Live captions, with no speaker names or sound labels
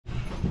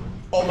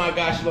Oh my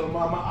gosh, little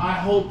mama, I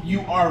hope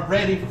you are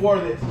ready for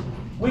this.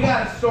 We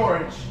got a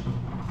storage.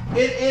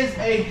 It is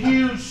a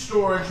huge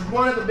storage,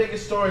 one of the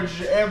biggest storages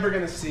you're ever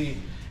gonna see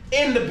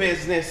in the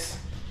business.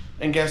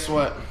 And guess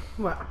what?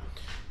 What?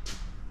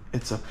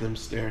 It's up them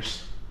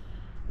stairs.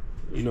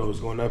 You know who's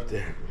going up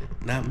there.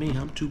 Not me,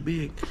 I'm too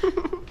big.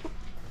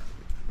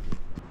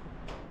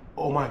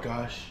 Oh my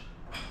gosh.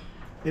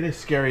 It is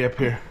scary up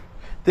here.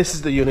 This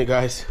is the unit,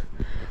 guys.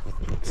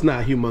 It's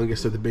not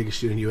humongous or the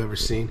biggest unit you've ever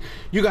seen.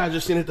 You guys are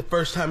seeing it the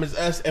first time as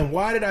us. And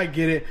why did I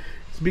get it?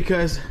 It's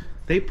because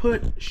they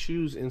put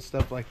shoes and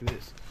stuff like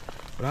this.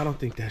 But I don't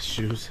think that's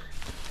shoes.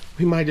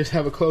 We might just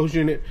have a closed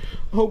unit.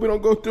 I hope we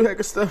don't go through heck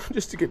of stuff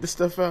just to get the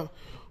stuff out.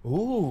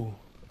 Ooh,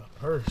 a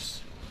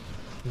purse.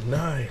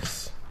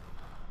 Nice.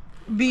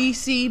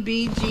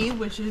 BCBG,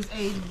 which is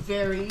a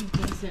very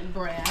decent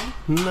brand.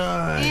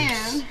 Nice.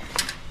 And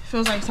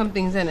feels like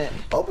something's in it.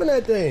 Open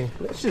that thing.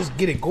 Let's just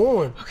get it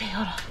going. Okay,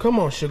 hold on. Come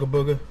on, sugar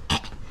booger.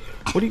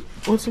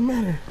 What's the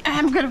matter?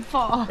 I'm gonna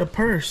fall. A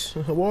purse.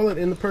 A wallet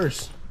in the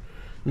purse.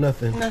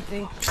 Nothing.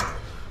 Nothing.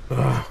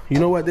 You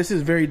know what? This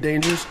is very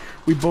dangerous.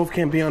 We both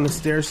can't be on the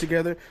stairs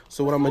together.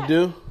 So what I'm gonna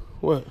do?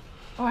 What?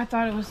 Oh, I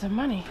thought it was the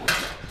money.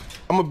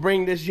 I'm gonna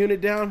bring this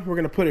unit down. We're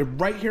gonna put it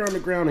right here on the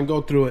ground and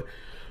go through it.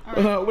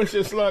 Right. Wish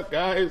us luck,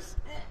 guys.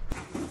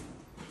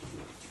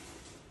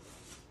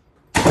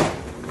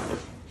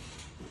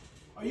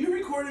 Are you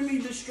recording me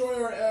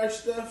destroy our ash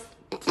stuff?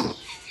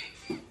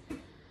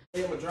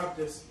 Hey, I'm gonna drop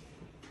this.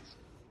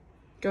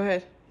 Go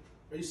ahead.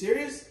 Are you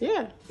serious?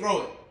 Yeah.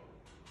 Throw it.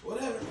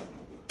 Whatever.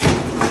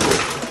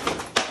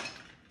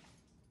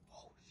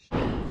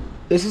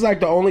 This is like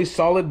the only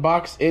solid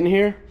box in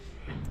here.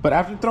 But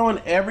after throwing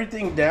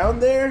everything down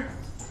there,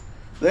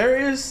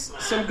 there is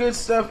some good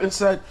stuff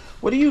inside.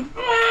 What do you...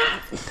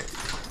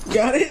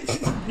 Got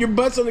it? Your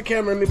butt's on the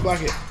camera. Let me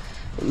block it.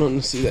 I don't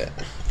want to see that.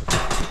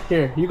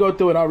 Here, you go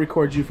through it. I'll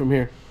record you from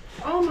here.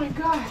 Oh my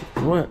God.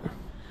 What?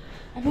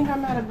 I think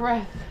I'm out of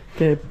breath.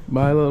 Okay,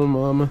 bye, little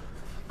mama.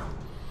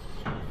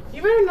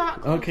 You better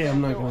not close Okay,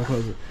 I'm not going to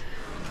close it.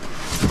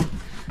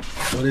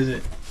 What is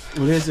it?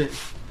 What is it?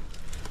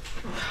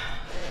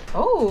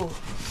 Oh.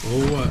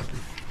 Oh, what?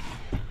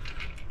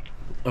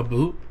 A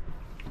boot?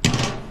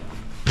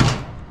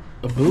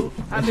 A boot?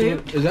 A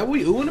boot. Is that what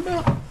you oohing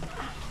about?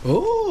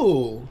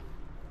 Oh.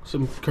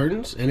 Some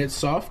curtains, and it's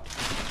soft.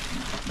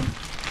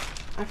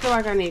 I feel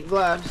like I need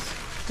gloves.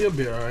 You'll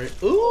be alright.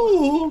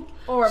 Ooh.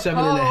 Or a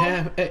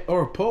 7.5. Hey,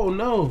 or a pole,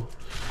 no.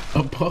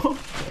 A pole?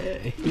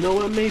 Hey, you know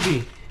what?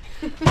 Maybe.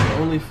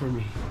 Only for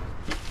me.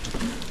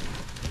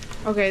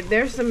 Okay,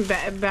 there's some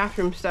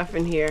bathroom stuff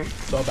in here.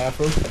 It's all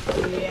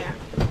bathroom? Yeah.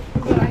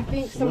 But I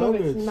think some of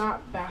it's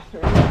not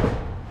bathroom.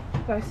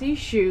 So I see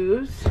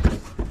shoes.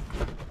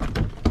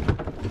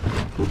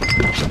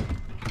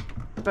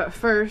 But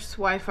first,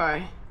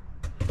 Wi-Fi.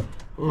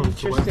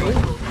 Interesting.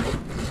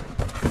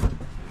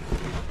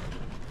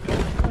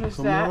 What is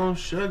that? Come on,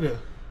 sugar.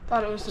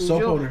 Thought it was some soap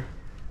jewelry. holder.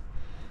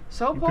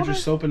 Soap You holder? put your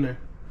soap in there.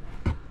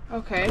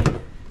 Okay.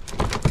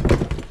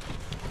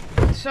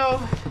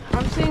 So,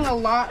 I'm seeing a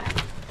lot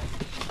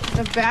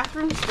of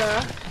bathroom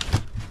stuff.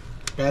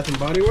 Bath and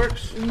Body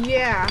Works?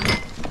 Yeah.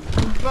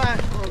 But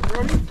Oh,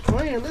 girl, you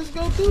playing. Let's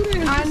go through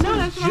this. I know,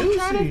 that's what I'm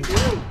trying to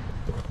do.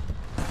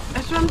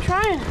 That's what I'm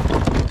trying.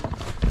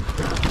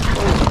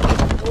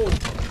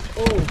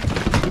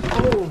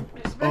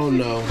 Oh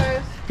no.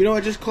 Because You know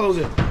what? Just close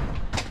it.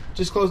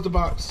 Just close the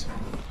box.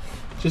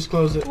 Just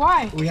close it.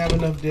 Why? We have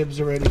enough dibs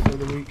already for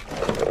the week.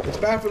 It's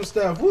bathroom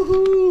stuff.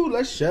 Woohoo!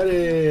 Let's shut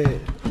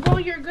it. well,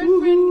 your good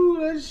friend Woohoo!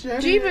 Let's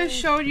shut it. Jeebus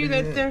showed you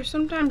that there's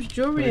sometimes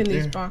jewelry Right in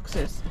these there.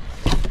 boxes.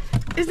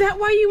 Is that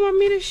why you want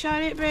me to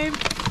shut it, babe?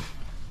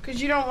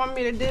 Because you don't want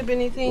me to dip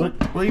anything?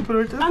 What you put it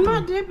right there? I'm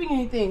not dipping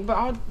anything, but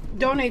I'll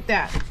donate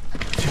that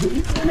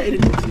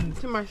Is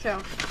to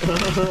myself.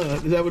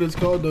 that what it's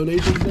called?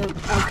 Donation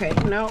stuff? Okay,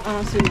 no, I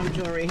don't see no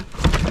jewelry.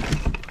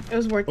 It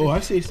was worth Oh, it. I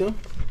see some.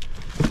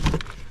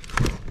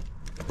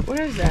 What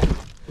is that?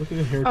 Look at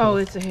the hair. Oh,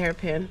 it's a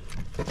hairpin.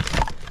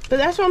 But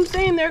that's what I'm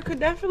saying. There could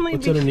definitely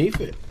What's be underneath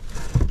it?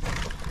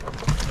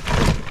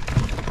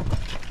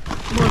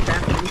 more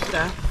bathroom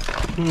stuff.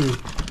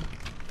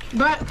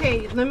 But,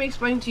 okay, let me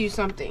explain to you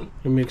something.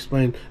 Let me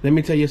explain. Let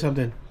me tell you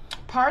something.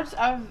 Parts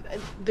of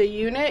the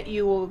unit,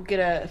 you will get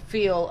a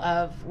feel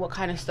of what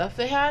kind of stuff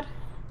they had.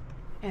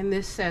 And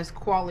this says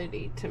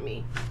quality to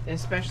me.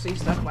 Especially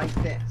stuff like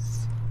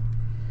this.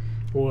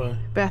 What?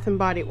 Bath and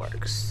Body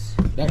Works.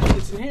 That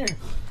shit's in here.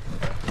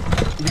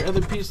 Your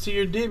other piece to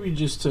your dib you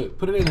just took.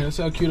 Put it in there. That's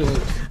how cute it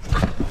looks.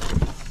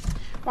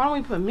 Why don't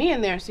we put me in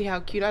there and see how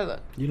cute I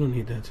look? You don't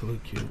need that to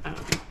look cute. Oh.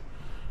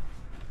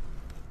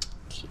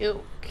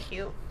 Cute,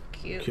 cute,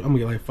 cute. I'm gonna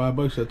get like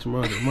 $5 at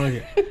tomorrow's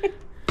market.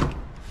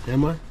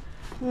 Am I?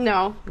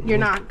 No, you're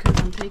not, because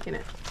I'm taking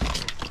it.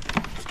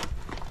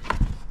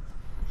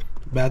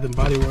 Bath and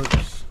Body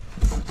Works.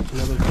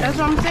 That's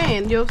what I'm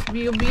saying. You'll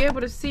be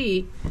able to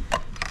see.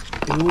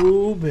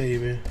 Ooh,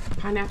 baby.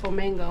 Pineapple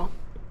mango.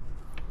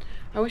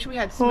 I wish we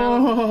had smell.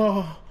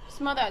 Oh,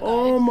 Smell that, guys.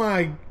 oh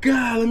my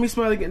God. Let me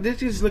smell it again.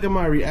 Just look at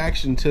my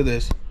reaction to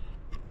this.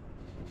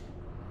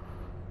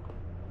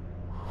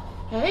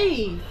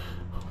 Hey,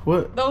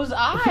 What? those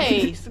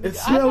eyes. It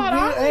smells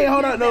good. Hey,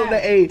 hold on. No,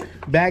 hey,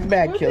 back,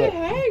 What kill the it.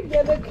 heck?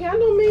 Yeah, the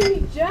candle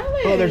made me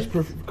jealous. Oh, there's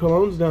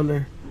colognes down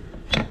there.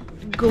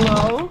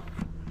 glow.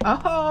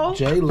 Oh,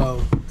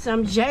 J-Lo.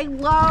 some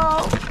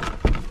J-Lo.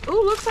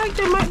 Ooh, looks like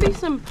there might be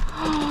some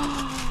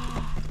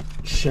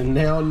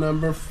Chanel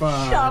number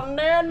 5.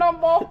 Chanel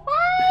number 5.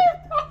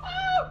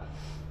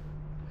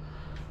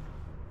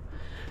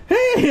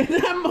 Hey,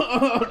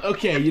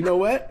 okay, you know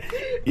what?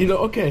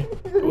 Okay,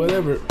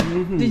 whatever.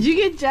 Did you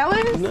get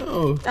jealous?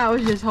 No. I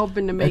was just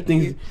hoping to I make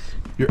think you.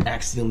 you're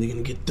accidentally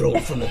gonna get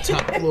thrown from the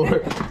top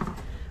floor.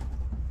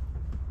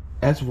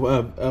 That's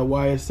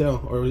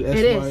YSL or SYL. It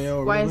is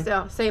or whatever.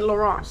 YSL Saint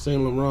Laurent.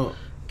 Saint Laurent.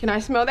 Can I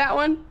smell that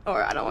one?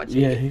 Or I don't want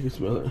you. Yeah, he can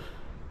smell it.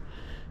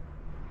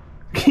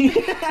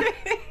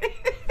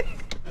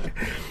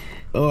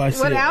 Oh, I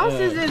see. What else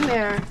is in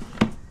there?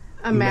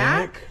 A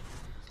Mac?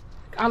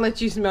 I'll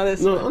let you smell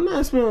this No, one. I'm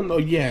not smelling. No,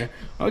 yeah,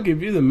 I'll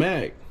give you the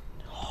Mac.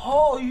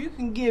 Oh, you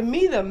can give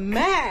me the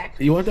Mac.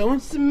 You want that one?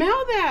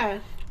 Smell that.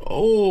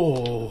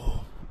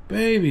 Oh,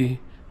 baby,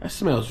 that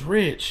smells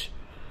rich.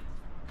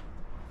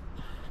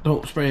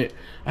 Don't spray it.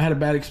 I had a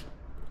bad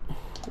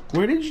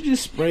Where did you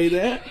just spray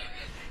that?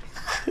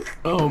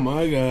 Oh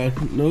my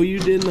God. No, you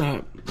did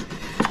not.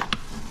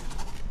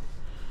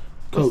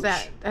 What's Coach.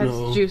 that?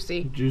 That's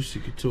Juicy. Juicy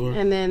Couture.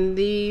 And then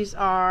these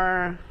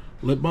are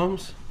Lip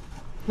balms?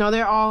 no,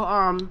 they're all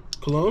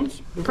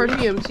Colognes?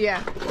 perfumes.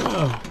 Yeah.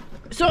 Wow.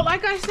 So,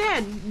 like I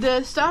said,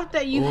 the stuff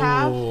that you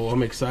have. Oh,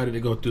 I'm excited to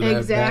go through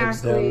that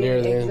bags down Exactly.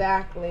 there then.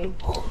 Exactly.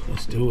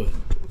 Let's do it.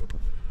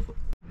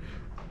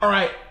 All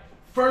right.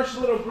 First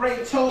little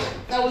gray tote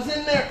that was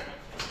in there.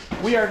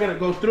 We are going to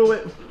go through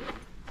it.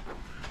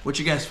 What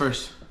you guess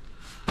first?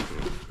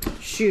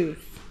 Shoes.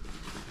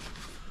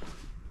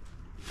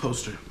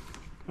 Poster.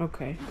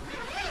 Okay.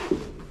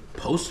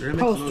 Poster? That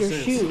makes no Poster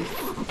sense. shoes.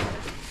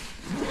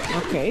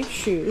 Okay,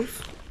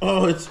 shoes.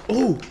 Oh, it's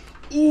ooh.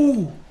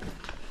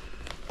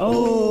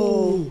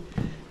 Oh,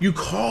 you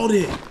called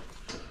it.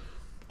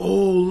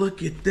 Oh,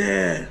 look at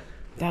that.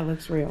 That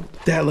looks real.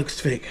 That looks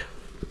fake.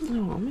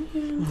 Oh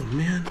man. Oh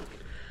man,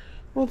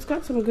 Well, it's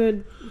got some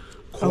good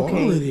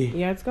quality. Okay.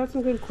 Yeah, it's got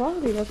some good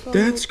quality. That's all.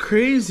 That's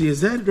crazy.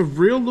 Is that the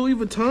real Louis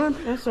Vuitton,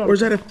 That's all. or is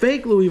that a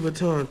fake Louis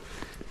Vuitton?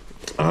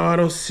 Oh, I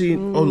don't see.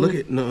 Oh, look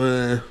at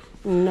no.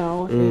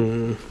 No,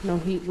 no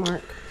heat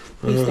mark.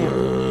 Heat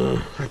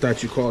stamp. I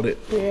thought you called it.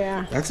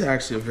 Yeah, That's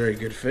actually a very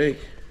good fake.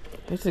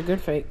 it's a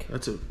good fake.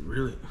 That's a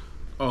really.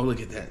 Oh,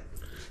 look at that.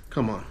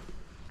 Come on.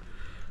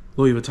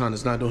 Louis Vuitton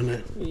is not doing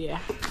that. Yeah.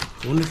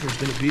 I wonder if there's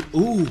gonna be.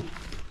 Ooh.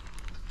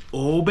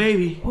 Oh,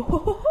 baby.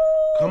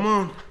 Come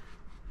on.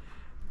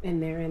 In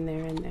there.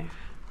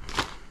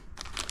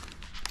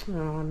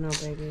 Oh no,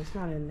 baby, it's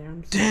not in there.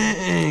 I'm sorry.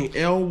 Dang.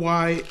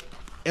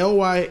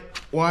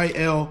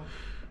 LYYL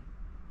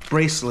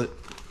bracelet.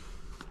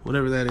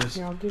 Whatever that is.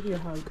 Here, I'll give you a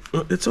hug.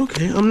 It's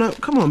okay. I'm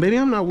not. Come on, baby.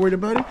 I'm not worried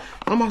about it.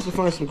 I'm also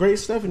find some great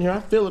stuff in here. I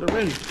feel it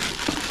already.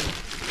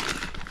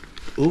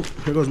 Ooh,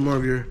 here goes more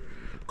of your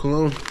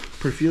cologne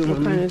perfume.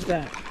 What kind is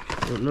that?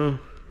 I don't know.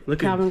 Look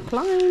Calvin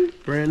Klein.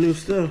 at brand new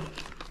stuff.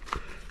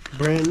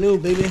 Brand new,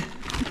 baby.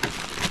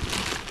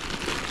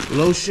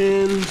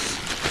 Lotions.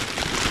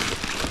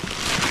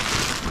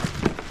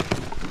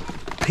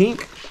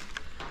 Pink.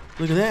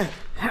 Look at that.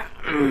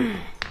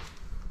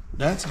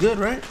 That's good,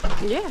 right?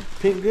 Yeah.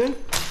 Pink good?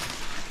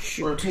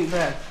 Or pink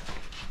bad?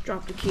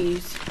 Drop the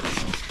keys.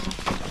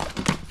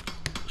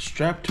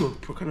 Strapped to a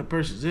what kind of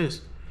purse is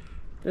this?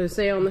 Does it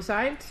say on the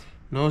sides?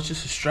 No, it's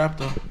just a strap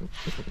though.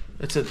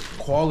 It's a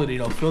quality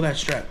though. Feel that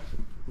strap.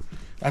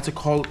 That's a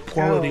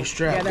quality Oh,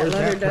 strap. yeah, that Where's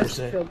leather that does purse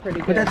at? feel pretty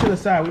Put good. that to the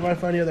side. We might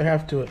find the other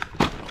half to it.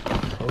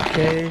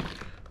 Okay.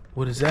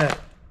 What is that?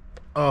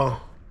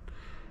 Oh.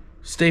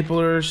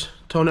 Staplers,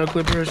 toenail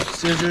clippers,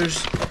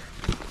 scissors.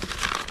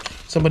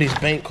 Somebody's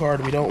bank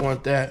card. We don't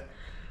want that.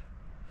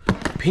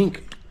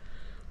 Pink.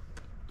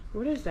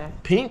 What is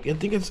that? Pink? I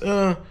think it's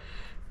Body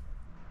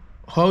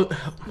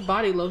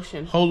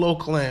lotion.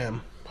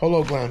 Hologlam.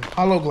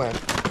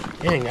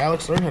 Dang,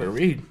 Alex, learn how to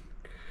read.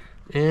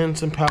 And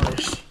some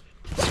powders.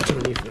 What's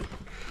underneath it?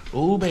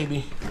 Oh,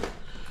 baby.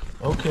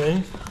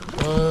 Okay.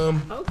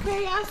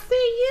 Okay, I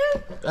see you.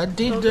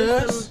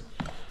 Adidas.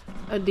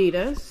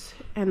 Adidas,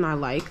 and I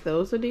like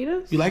those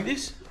Adidas. You like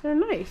these? They're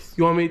nice.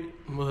 You want me?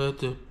 What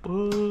the fuck?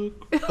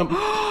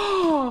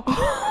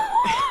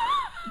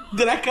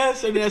 Did I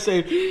cuss or did I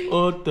say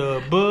what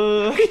the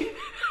buck?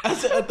 I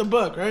said at the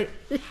buck, right?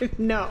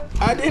 No,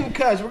 I didn't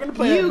cuss. We're gonna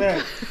play You that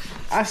back.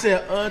 I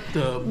said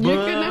the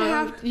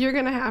buck. you're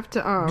gonna have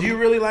to. Do you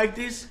really like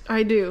these?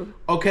 I do.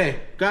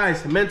 Okay,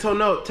 guys, mental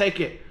note. Take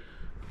it.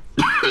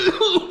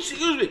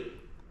 Excuse me.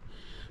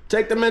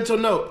 Take the mental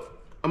note.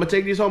 I'm gonna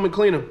take these home and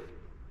clean them.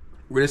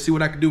 We're gonna see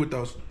what I can do with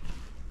those.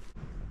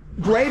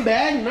 Gray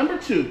bag number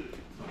 2.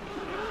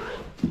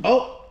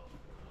 Oh,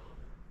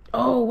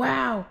 Oh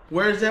wow!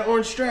 where's that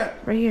orange strap?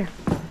 Right here.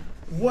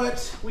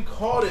 What? We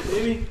called it,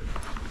 baby.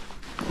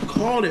 We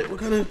called it. What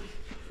kind of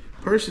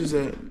purse is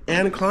that?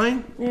 Anne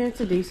Klein? Yeah,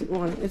 it's a decent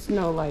one. It's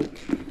no like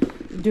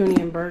Dooney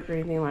and Burke or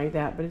anything like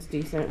that, but it's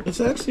decent.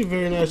 It's actually a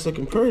very nice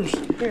looking purse.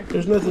 Here.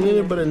 There's nothing in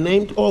it but a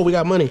name. Oh, we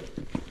got money.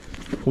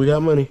 We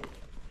got money.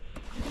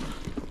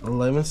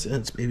 11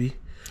 cents, baby.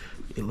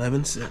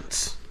 11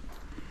 cents.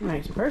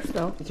 Nice purse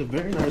though. It's a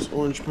very nice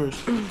orange purse.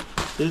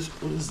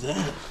 What is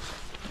that?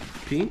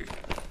 Pink?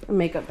 A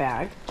makeup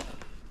bag.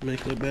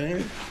 Makeup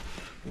bag.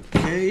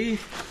 Okay.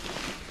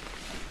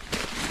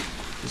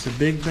 It's a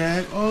big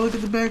bag. Oh, look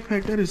at the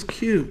backpack. That is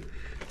cute.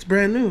 It's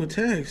brand new.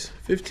 Tags.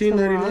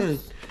 $15.99.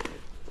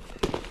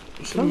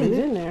 Something's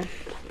in there.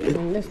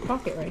 In this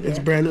pocket right It's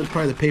here. brand new. It's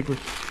probably the paper.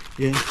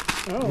 Yeah.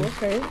 Oh,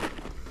 okay.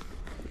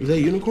 Is that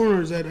unicorn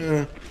or is that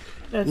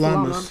That's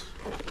llamas?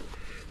 llama.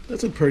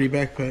 That's a pretty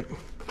backpack.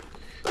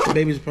 The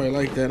babies probably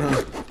like that,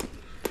 huh?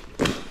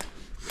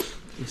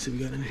 Let's see what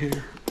we got in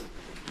here.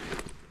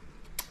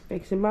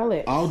 Fixing my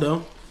lips.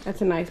 Aldo.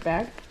 That's a nice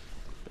bag.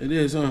 It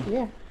is, huh?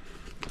 Yeah.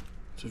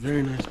 It's a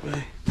very nice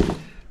bag.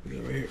 We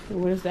got right here.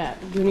 And what is that?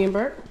 Dooney and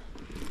Burke?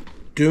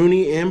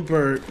 Dooney and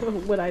Burke.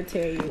 What'd I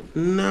tell you?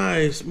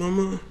 Nice,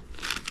 mama.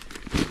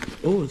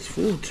 Oh, it's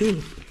full too.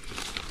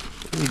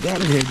 What we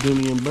got in here,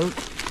 Dooney and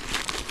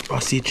Burke? Oh, I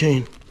see a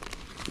chain.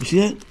 You see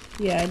that?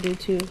 Yeah, I do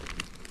too.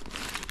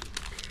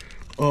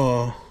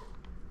 Oh.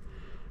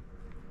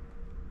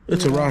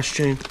 It's a Ross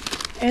chain.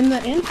 And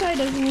the inside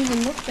doesn't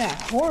even look that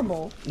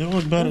horrible. It don't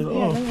look bad at Yeah,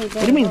 all. it doesn't look What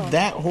bad do you mean at all.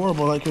 that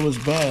horrible? Like it was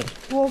bad.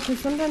 Well, because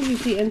sometimes you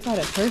see inside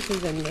of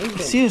purses and they've been,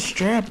 See a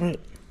strap, but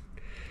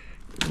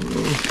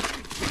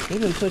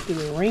they've been put through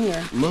the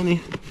ringer. money.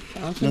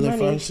 Found some Another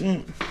money. 5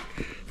 cents.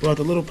 What about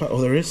the little pocket?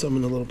 Oh, there is something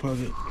in the little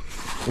pocket.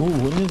 Ooh,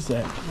 what is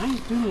that? Nice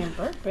Dooney and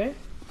Burke, babe.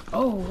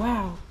 Oh,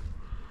 wow.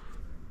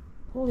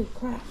 Holy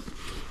crap.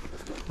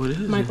 What is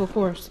Michael it?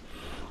 Kors.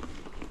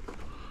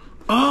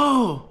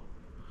 Oh,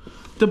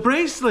 the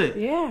bracelet.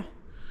 Yeah.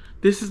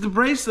 This is the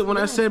bracelet when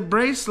I said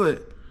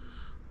bracelet.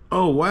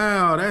 Oh,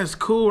 wow. That's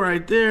cool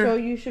right there. So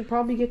you should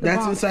probably get the That's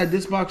box. inside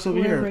this box over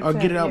Wherever here. it's I'll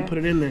get at, it out yeah. and put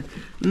it in there.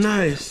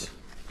 Nice.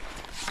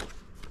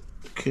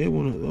 Okay,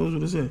 one of those.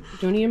 What is that?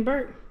 Dooney and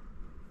Burke.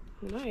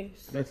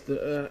 Nice. That's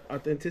the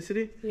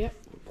authenticity. Yep.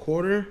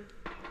 Quarter.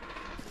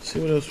 Let's see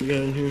what else we got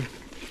in here.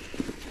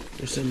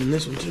 They're sending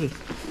this one too.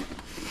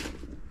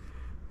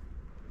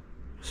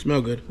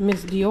 Smell good.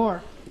 Miss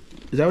Dior.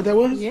 Is that what that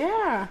was?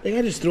 Yeah. I think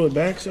I just threw it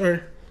back. Sorry.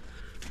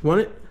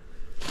 Want it?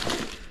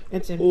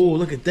 It's empty. Oh,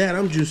 look at that.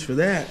 I'm juiced for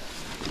that.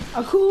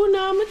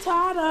 Hakuna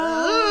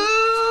Matata.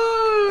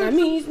 That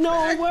means no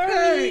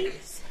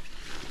worries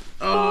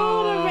for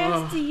the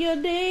rest of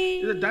your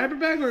days. Is it a diaper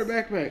bag or a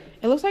backpack?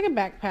 It looks like a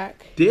backpack.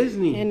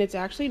 Disney. And it's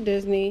actually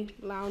Disney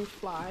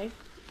Loungefly.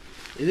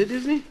 Is it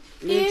Disney?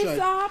 It's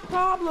our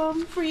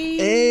problem free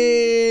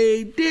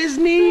Hey,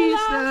 Disney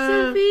stuff.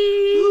 philosophy.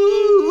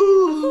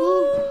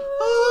 Ooh.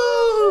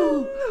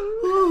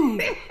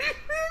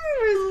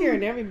 We're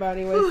scaring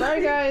everybody away.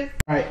 Sorry, guys.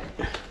 All right.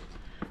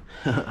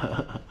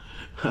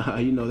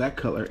 You know that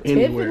color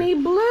anywhere. Tiffany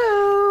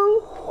blue.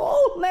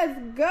 Ooh, let's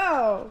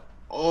go.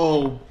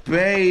 Oh,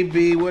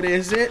 baby. What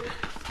is it?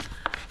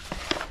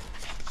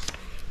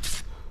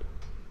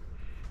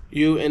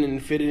 You an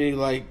infinity,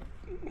 like,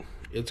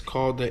 it's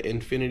called the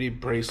infinity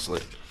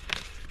bracelet.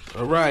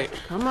 All right.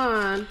 Come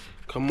on.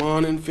 Come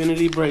on,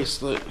 infinity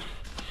bracelet.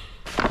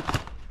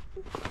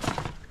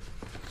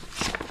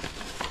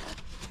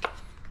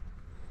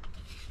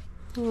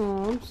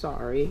 Oh, I'm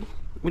sorry.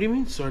 What do you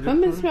mean, Sergeant?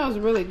 Something smells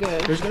really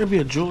good. There's gotta be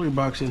a jewelry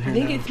box in here I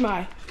think now. it's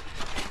my.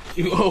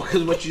 Oh,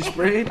 because what you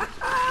sprayed?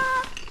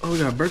 Oh, we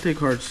got birthday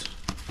cards.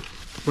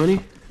 Money?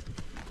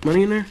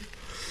 Money in there?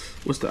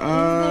 What's the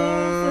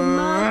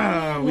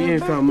we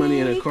ain't found money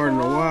in a card in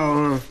a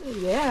while, huh?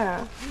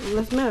 Yeah,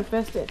 let's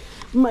manifest it.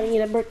 Money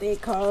in a birthday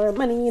card.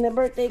 Money in a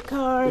birthday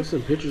card. There's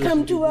some pictures of Come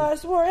some to people.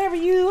 us wherever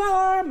you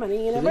are.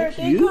 Money in a Is that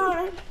birthday you?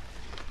 card.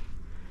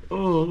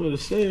 Oh, I was gonna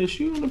say, is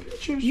you in the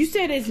pictures? You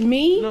said it's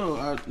me? No,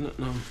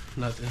 no,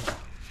 nothing.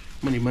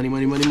 Money, money,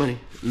 money, money, money.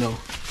 No.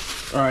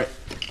 All right,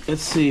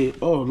 let's see.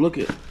 Oh, look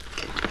it.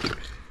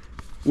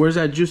 Where's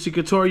that Juicy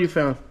Couture you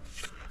found?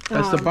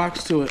 That's the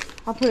box to it.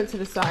 I'll put it to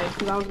the side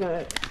because I was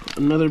gonna.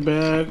 Another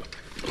bag.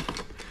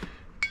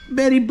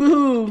 Betty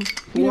Boo. Water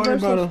Universal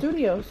bottle.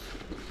 Studios.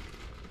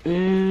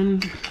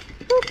 And Boop,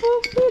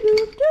 boop, boop,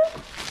 doop, doop.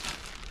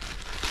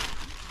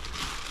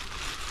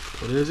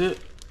 what is it?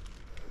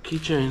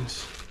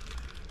 Keychains.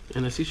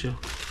 And a seashell.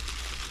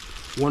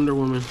 Wonder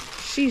Woman.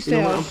 She You know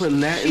what? sells. I'm putting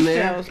that she in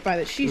there. sells by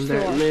the she Putting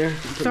that store. in there.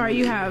 Sorry,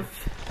 you have.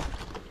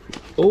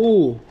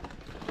 Oh.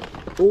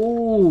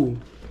 Oh.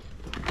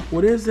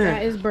 What is That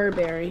that? is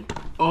Burberry.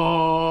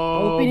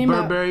 Oh, Open him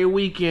up. Burberry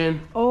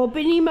weekend.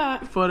 Open him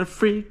up. For the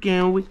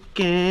freaking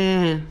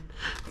weekend.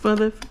 For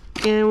the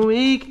freaking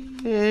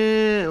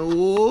weekend.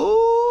 Whoa.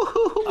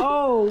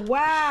 Oh,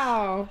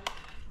 wow.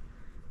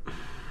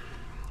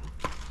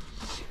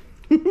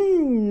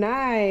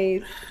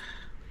 Nice.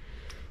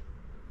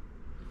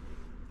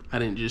 I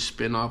didn't just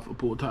spin off a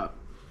pool top.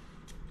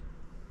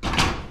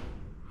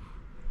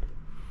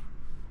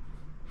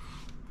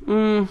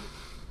 You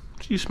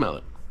smell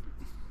it.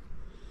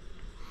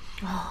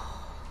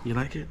 You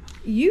like it?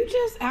 You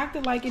just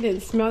acted like it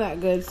didn't smell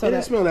that good. So It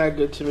didn't smell that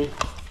good to me.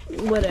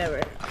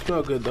 Whatever.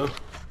 Smell good though.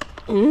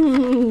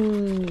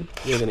 Mmm.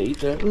 You're gonna eat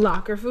that?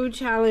 Locker food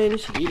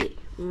challenge. Eat it.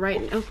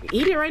 Right now.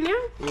 Eat it right now?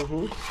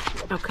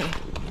 Mm-hmm. Okay.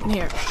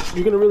 Here.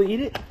 You're gonna really eat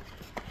it?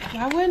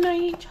 Why wouldn't I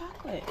eat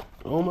chocolate?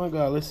 Oh my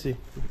God, let's see.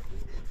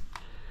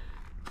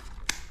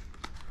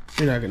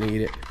 You're not gonna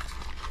eat it.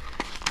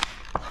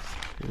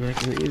 You're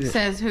not gonna eat it.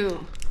 Says who?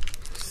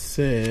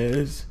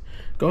 Says,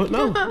 go.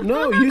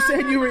 No, you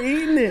said you were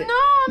eating it.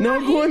 No,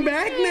 going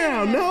back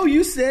now. No,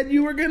 you said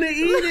you were gonna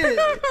eat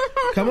it.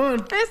 Come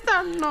on. It's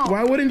not, no.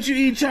 Why wouldn't you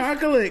eat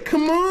chocolate?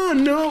 Come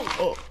on, no.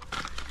 Oh.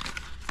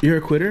 You're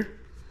a quitter?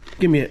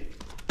 Give me it.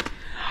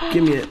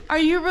 Give me it. Are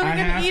you really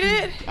gonna eat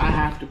it? I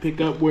have to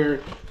pick up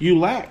where you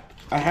lacked.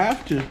 I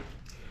have to.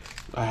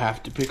 I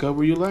have to pick up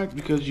where you lacked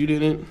because you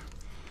didn't.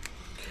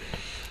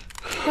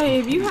 Hey,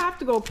 if you have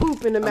to go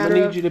poop in a matter I'm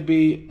gonna need you to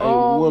be a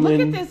woman.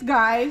 Look at this,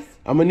 guys.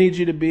 I'm gonna need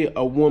you to be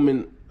a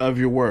woman of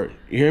your word.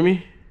 You hear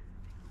me?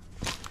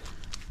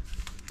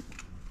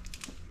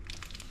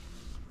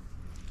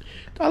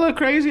 I look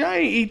crazy. I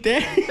ain't eat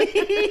that.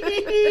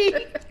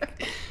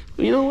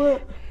 You know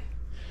what?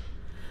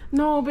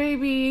 No,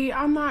 baby,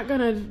 I'm not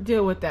gonna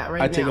deal with that right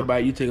now. I take a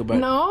bite. You take a bite.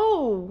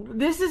 No,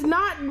 this is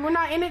not. We're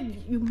not in it.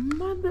 You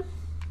mother.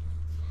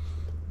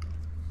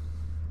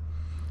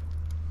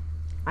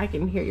 I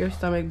can hear your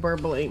stomach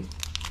burbling.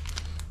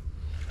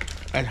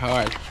 That's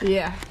hard.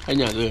 Yeah. That's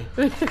not good.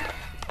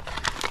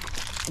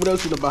 What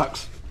else in the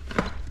box?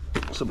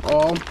 Some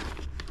all.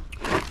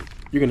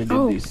 You're gonna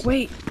do these.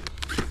 Wait.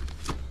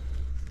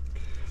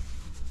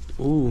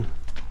 Ooh.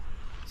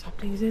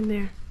 Something's in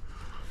there.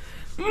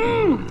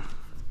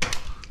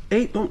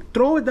 Hey, don't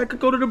throw it. That could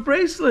go to the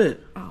bracelet.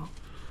 Oh.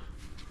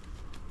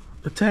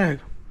 The tag.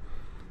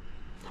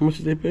 How much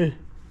did they pay?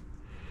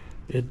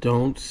 It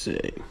don't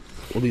say.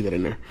 We'll leave that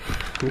in there.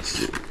 Let's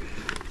see.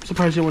 I'm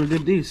surprised you want to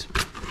dip these.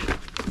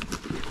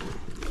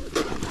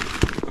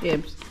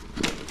 Gibbs.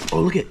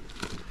 Oh, look at.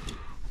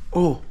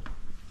 Oh.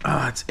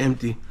 Ah, it's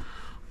empty.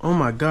 Oh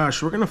my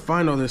gosh. We're going to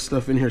find all this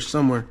stuff in here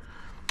somewhere.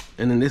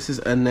 And then this is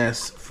a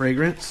Ness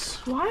fragrance.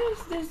 Why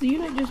is this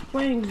unit just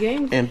playing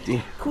games?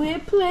 Empty.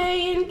 Quit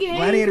playing games.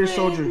 Gladiator with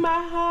Soldier. My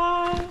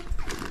heart.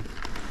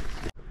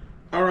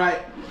 All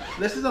right.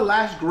 This is the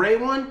last gray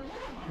one.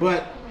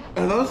 But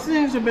those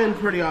things have been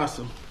pretty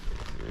awesome.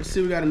 Let's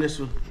see what we got in this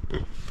one.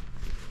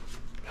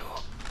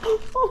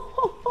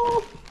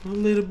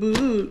 Little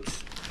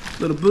boots.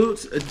 Little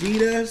boots,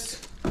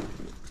 Adidas.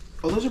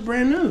 Oh, those are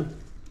brand new.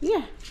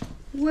 Yeah.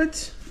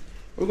 What?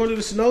 We're going to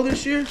do the snow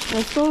this year?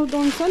 I sold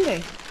on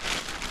Sunday.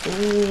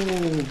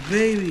 Oh,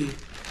 baby.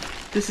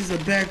 This is a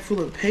bag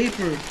full of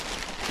paper.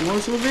 You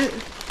want some of it?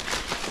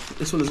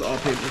 This one is all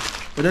paper.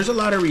 But there's a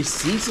lot of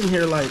receipts in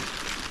here, like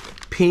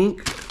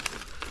Pink,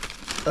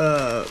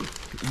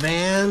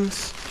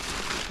 Vans.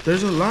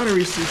 There's a lot of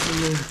receipts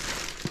in there.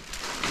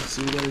 Let's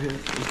see what we got in here.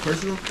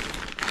 Personal.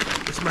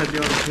 This might be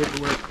all the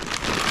paperwork.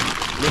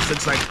 This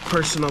looks like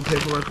personal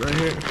paperwork right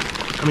here.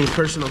 I mean,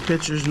 personal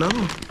pictures. No.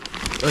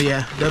 Oh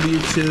yeah,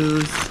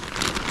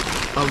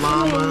 W-2s, a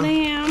llama.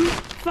 Lamb.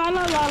 Fa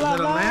la la la. Is that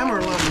a lamb or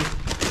a llama?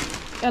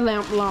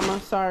 A llama,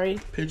 sorry.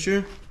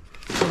 Picture.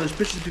 Oh, there's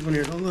pictures of people in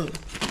here. Oh look.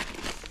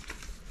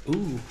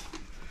 Ooh.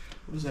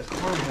 What does that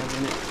card have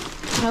in it?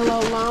 Hello,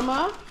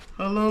 llama.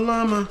 Hello,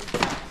 llama.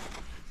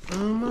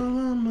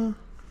 Llama.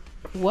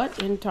 What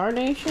in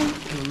tarnation?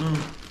 I don't know.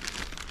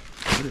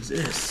 What is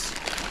this?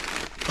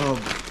 Oh,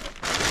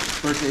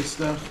 birthday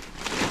stuff.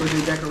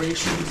 Birthday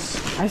decorations.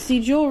 I see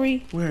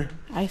jewelry. Where?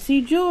 I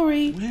see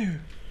jewelry.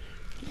 Where?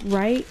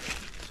 Right.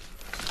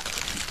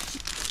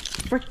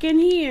 Frickin'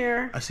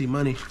 here. I see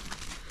money.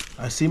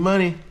 I see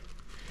money.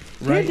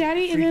 Right. Here,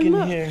 Daddy, and then freaking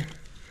look. here.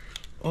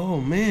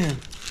 Oh man.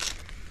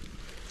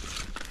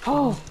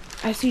 Oh,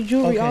 I see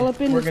jewelry all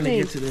up in we're this gonna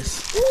thing. get to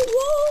this. Woo,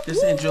 woo,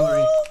 This ain't woo, jewelry.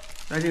 woo.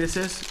 I think it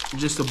says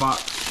just a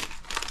box.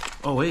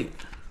 Oh wait.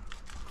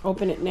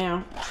 Open it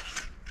now.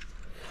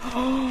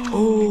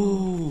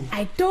 Oh.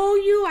 I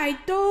told you. I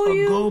told A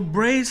you. gold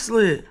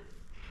bracelet.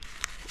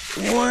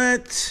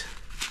 What?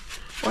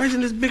 Why isn't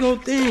this big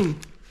old thing?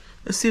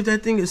 Let's see if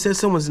that thing, it says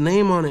someone's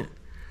name on it.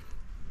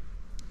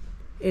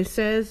 It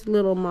says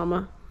Little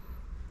Mama.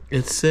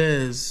 It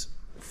says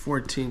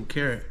 14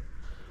 karat.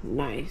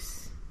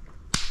 Nice.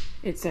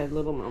 It said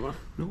Little Mama.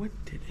 No, it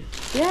didn't.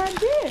 Yeah, it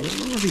did.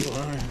 I'm gonna be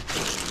lying.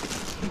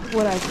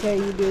 What I tell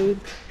you, dude.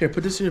 Here,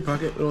 put this in your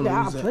pocket. Don't Yeah,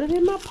 I'll lose that. put it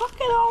in my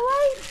pocket, all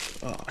right?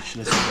 Oh, I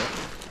should have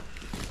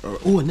said that.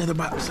 Oh, another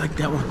box like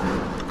that one.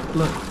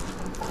 Look,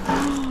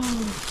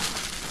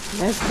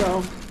 Let's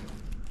go.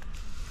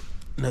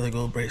 another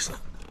gold bracelet.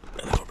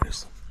 Another gold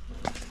bracelet.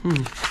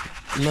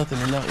 Nothing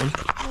in that one.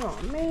 Oh,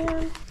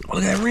 man. Oh,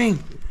 look at that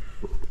ring.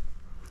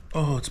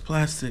 Oh, it's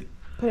plastic.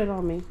 Put it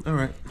on me. All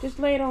right. Just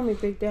lay it on me,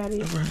 Big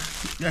Daddy. All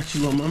right. Got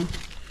you, little mama.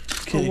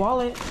 A Okay.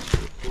 wallet.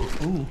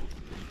 Ooh.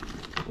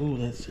 Ooh,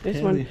 that's This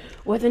heavy. one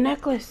with a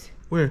necklace.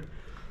 Where?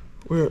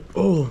 Where?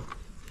 Oh,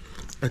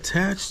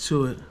 attached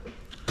to it.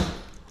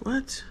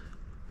 What?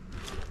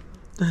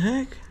 The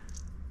heck?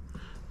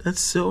 That's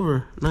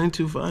silver.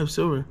 925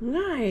 silver.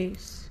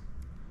 Nice.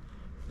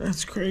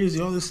 That's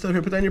crazy. All this stuff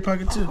here. Put that in your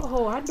pocket too.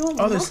 Oh, I don't.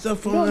 All this stuff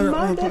falling out of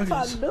all the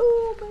pockets.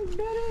 Big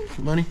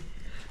Daddy. Money?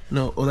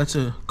 No. Oh, that's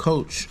a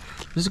Coach.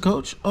 This is a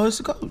Coach? Oh, it's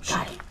a Coach.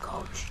 Got him,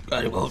 Coach.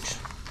 Got him, Coach.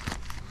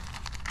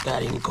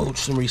 Got him, Coach.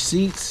 Some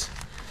receipts.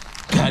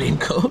 Got him,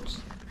 Coach.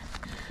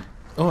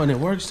 Oh, and it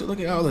works too. Look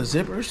at all the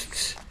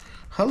zippers.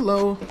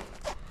 Hello.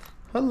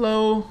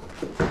 Hello.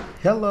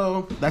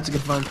 Hello. That's a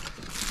good fun.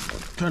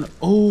 Trying to.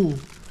 Oh.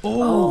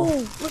 Oh,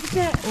 look at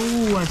that.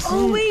 Oh, I see.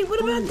 Oh, wait,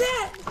 what about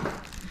that?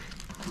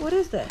 What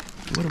is that?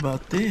 What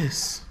about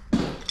this?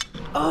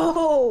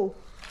 Oh.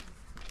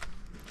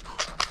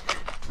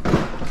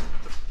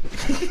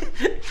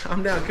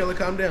 Calm down, killer.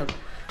 Calm down.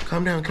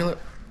 Calm down, killer.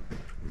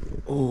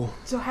 Oh.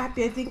 So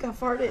happy I think I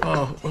farted.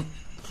 Oh.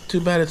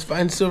 Too bad it's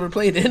fine silver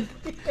plated.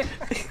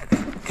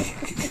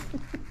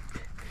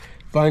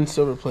 Fine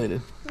silver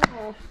plated.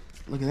 Oh.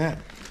 Look at that.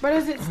 But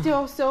is it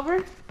still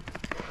silver?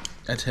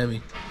 That's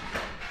heavy.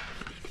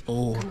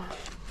 Oh.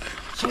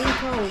 Chain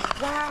code.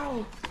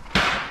 Wow.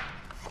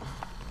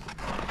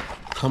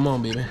 Come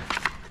on, baby.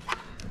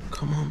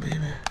 Come on, baby.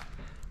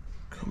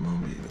 Come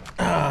on, baby.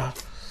 Ah.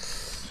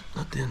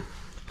 Nothing.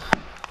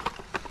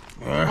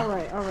 All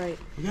right.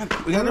 We got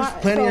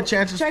plenty of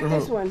chances check for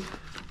this hope. one.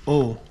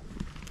 Oh.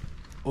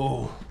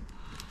 Oh.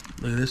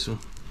 Look at this one.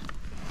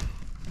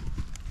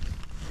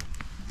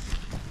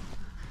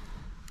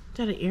 Is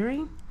that an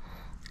earring?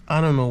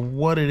 I don't know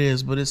what it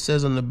is, but it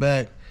says on the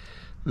back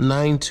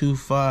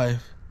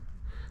 925.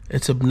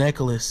 It's a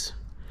necklace.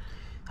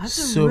 That's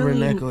Silver a really,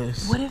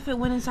 necklace. What if it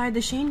went inside the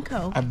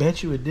Shaneco? I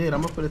bet you it did.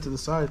 I'm gonna put it to the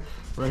side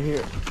right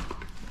here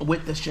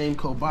with the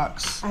Shaneco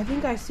box. I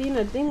think I seen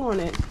a thing on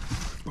it.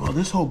 Oh,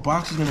 this whole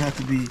box is gonna have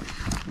to be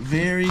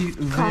very,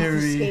 very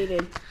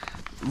Confiscated.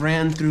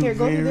 ran through. Here,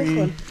 go to this very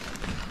one.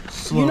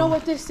 slow. You know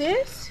what this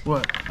is?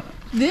 What?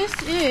 This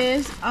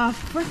is a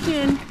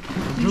freaking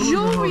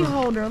jewelry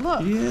holder.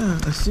 Look. Yeah,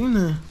 I seen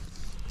that.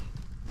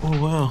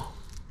 Oh wow.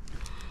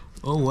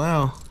 Oh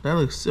wow, that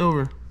looks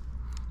silver.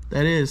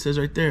 That is, it says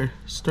right there,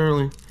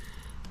 sterling.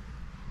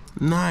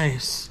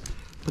 Nice.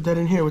 Put that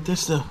in here with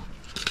this stuff.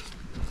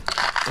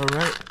 All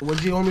right, what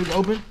do you want me to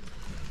open?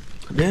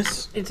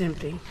 This? It's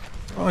empty.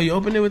 Oh, you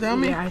opened it without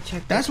me? Yeah, I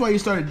checked. That's why you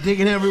started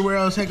digging everywhere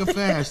else hecka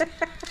fast.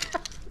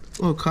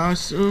 Little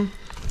costume.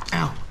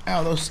 Ow,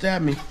 ow, those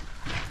stabbed me.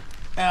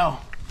 Ow.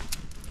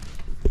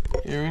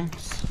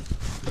 Earrings.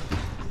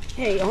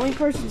 Hey, only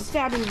person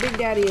stabbing Big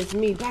Daddy is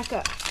me. Back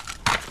up.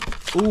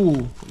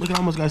 Ooh, look, I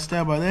almost got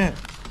stabbed by that.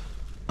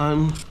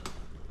 I'm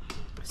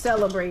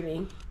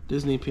Celebrating.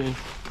 Disney pin.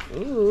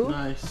 Ooh.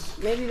 Nice.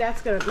 Maybe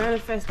that's gonna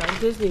manifest our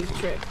Disney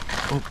trip.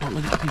 Oh,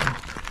 look at the people.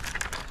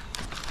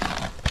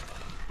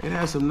 It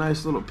has some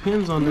nice little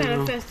pins on there.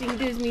 Manifesting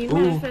Disney. Ooh.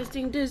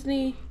 Manifesting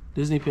Disney.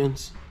 Disney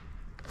pins.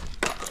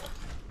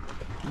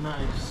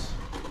 Nice.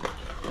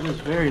 That is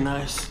very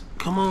nice.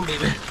 Come on,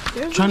 baby.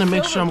 There's Trying to the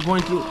make silver. sure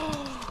I'm going through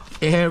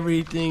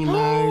everything nice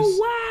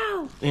Oh,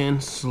 wow.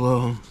 and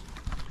slow.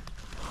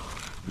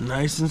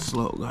 Nice and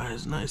slow,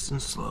 guys. Nice and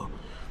slow.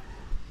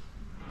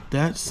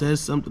 That says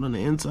something on the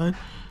inside,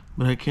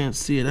 but I can't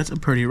see it. That's a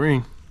pretty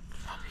ring.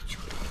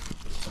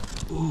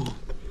 Ooh.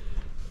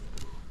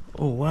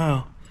 Oh,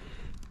 wow.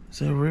 Is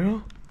that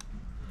real?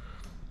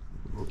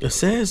 It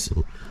says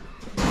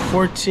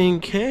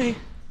 14K. You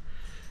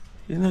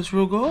think that's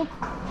real gold?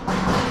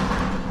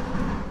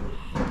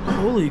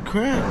 Holy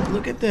crap.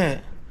 Look at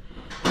that.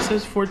 It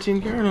says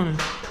 14 karat on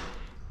it.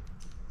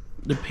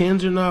 The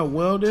pins are not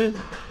welded.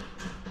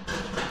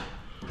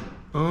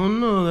 Oh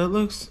no, that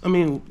looks, I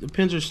mean, the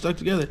pins are stuck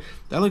together.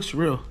 That looks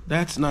real.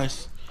 That's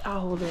nice. I'll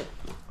hold it.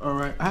 All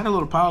right. I had a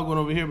little pile going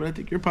over here, but I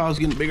think your pile's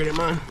getting bigger than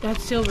mine.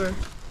 That's silver.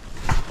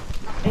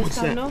 What's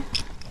that? No?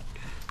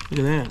 Look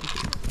at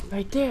that.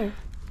 Right there.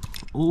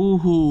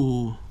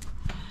 Ooh.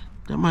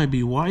 That might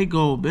be white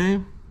gold,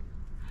 babe.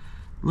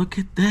 Look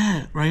at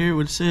that. Right here it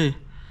would say.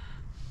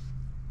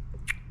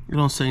 It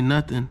don't say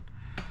nothing.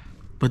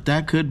 But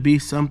that could be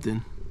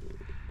something.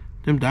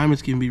 Them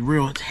diamonds can be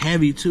real. It's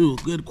heavy too.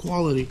 Good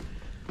quality.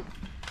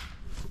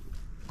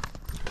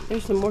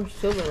 There's some more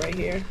silver right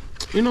here.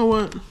 You know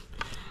what?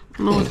 I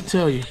don't know what to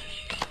tell you.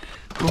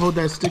 I'm gonna hold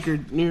that sticker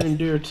near and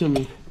dear to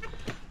me.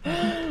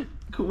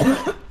 Cool.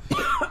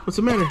 What's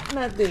the matter?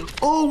 Nothing.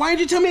 Oh, why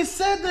did you tell me it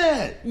said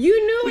that?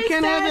 You knew We it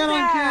can't said have that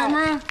on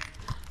camera.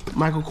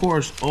 Michael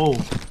Kors. Oh,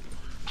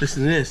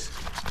 listen to this.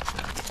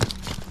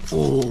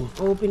 Oh,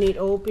 Open it,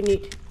 open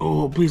it.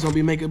 oh, please don't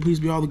be makeup. Please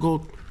be all the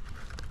gold.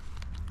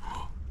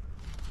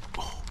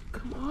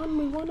 Come on,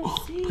 we want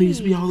to see.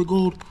 Please be all the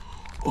gold.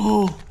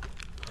 Oh,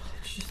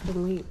 It's just the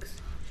links.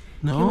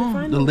 Can we no,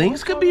 find the the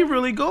links watch could be already?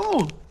 really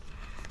gold.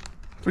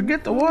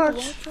 Forget the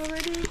watch.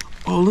 Already?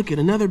 Oh, look at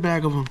another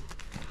bag of them.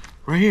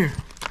 Right here.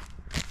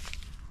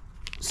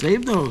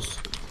 Save those.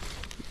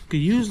 Could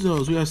use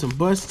those. We got some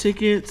bus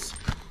tickets.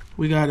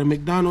 We got a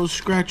McDonald's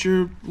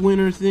scratcher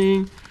winner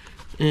thing.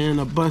 And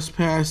a bus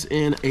pass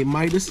and a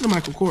Mike. This is a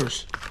Michael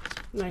Kors.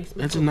 Nice.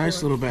 That's a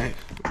nice little bag.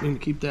 I'm gonna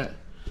keep that.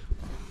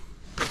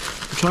 I'm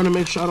trying to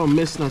make sure I don't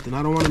miss nothing.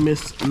 I don't want to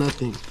miss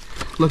nothing.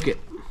 Look it.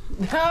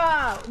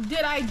 Oh,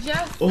 did I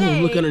just Oh,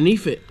 say? look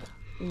underneath it.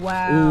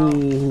 Wow.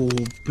 Ooh,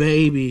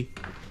 baby.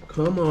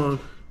 Come on.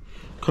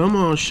 Come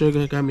on,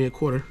 sugar. Got me a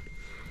quarter.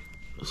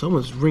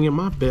 Someone's ringing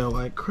my bell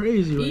like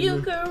crazy right You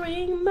now. can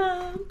ring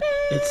my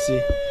bell. Let's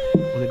see.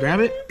 Wanna grab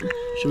it?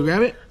 Should we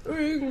grab it?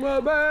 Ring my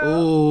bell.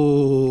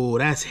 Oh,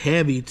 that's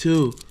heavy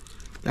too.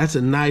 That's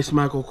a nice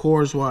Michael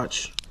Kors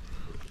watch.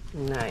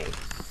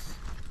 Nice.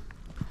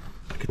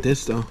 Look at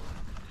this though.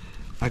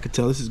 I could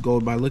tell this is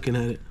gold by looking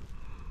at it.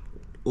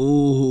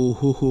 Ooh,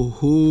 hoo, hoo,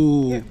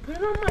 hoo. Here, put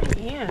it on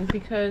my hand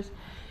because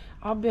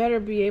I'll better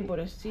be able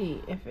to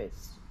see if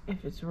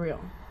it's real.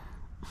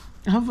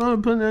 How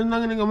fun putting that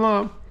nothing come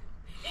up?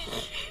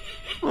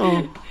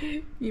 Oh.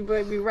 You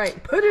might be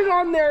right. Put it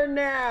on there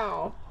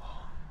now.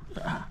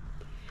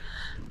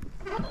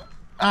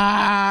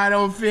 Ah, I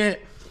don't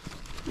fit.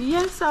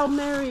 Yes, I'll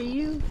marry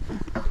you.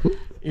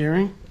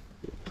 Earring.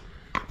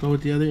 Go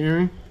with the other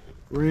earring.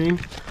 Ring.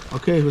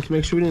 Okay, let's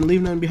make sure we didn't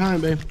leave nothing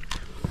behind, babe.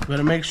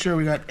 Gotta make sure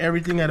we got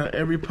everything out of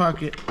every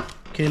pocket.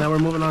 Okay, now we're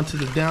moving on to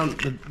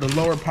the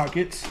lower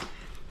pockets.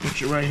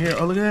 Put it right here.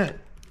 Oh, look at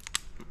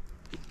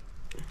that.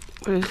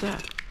 What is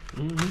that?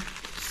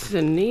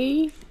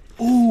 Sneeze.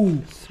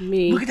 Ooh,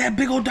 Me. look at that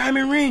big old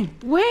diamond ring.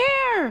 Where?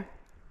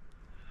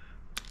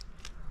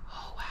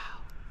 Oh wow.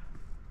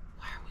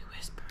 Why are we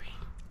whispering?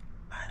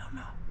 I don't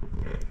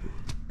know.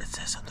 It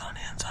says something on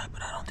the inside,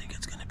 but I don't think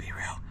it's gonna be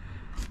real.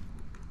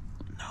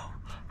 No.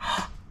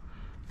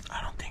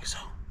 I don't think so.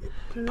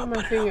 Put it on But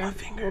my put it on finger. my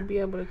finger. We'll be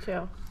able to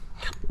tell.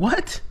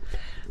 What?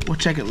 We'll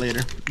check it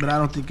later, but I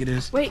don't think it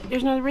is. Wait,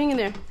 there's another ring in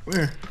there,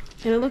 Where?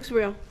 and it looks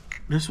real.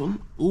 This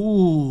one?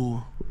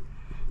 Ooh.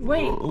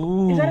 Wait,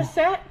 Ooh. is that a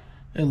set?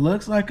 It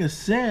looks like a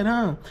set,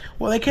 huh?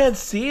 Well, they can't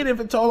see it if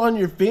it's all on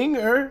your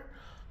finger.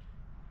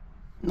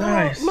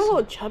 Nice. My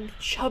little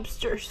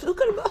chubsters.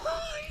 Look at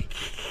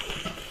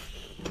them.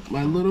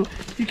 My little...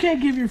 You can't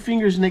give your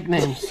fingers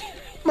nicknames.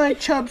 My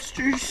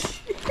chubsters.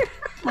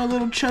 My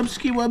little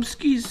chubsky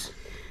wubskies.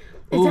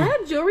 Is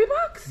that a jewelry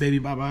box? Baby,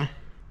 bye-bye.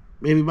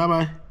 Baby,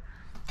 bye-bye.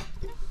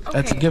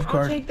 That's a gift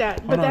card. I'll take that.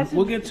 Hold But on. that's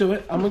We'll get to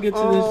it. I'm going to get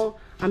to Oh,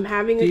 I'm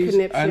having a this.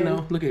 conniption. I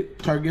know. Look at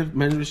Target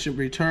membership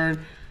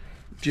return.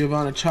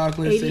 Giovanna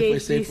Chocolate. ADHD Safeway,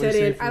 said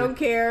Safeway, it. I don't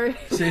care.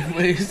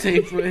 Safeway,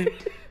 Safeway.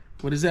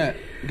 What is that?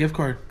 Gift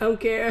card. I don't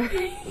care.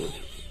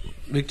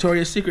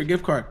 Victoria's Secret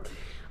gift card.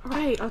 All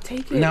right, I'll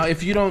take it. Now, if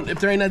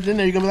there ain't nothing in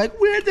there, you're gonna be like,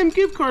 where'd them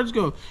gift cards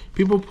go?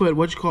 People put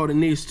what you call it in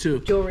these too.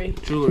 Jewelry.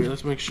 Jewelry.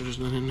 Let's make sure there's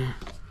nothing in there.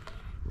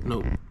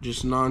 Nope.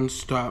 Just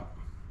non-stop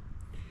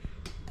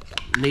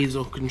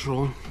nasal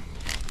control.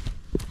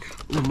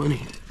 Oh,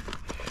 money.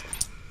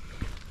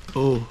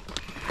 Oh.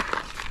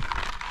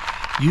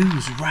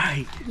 Use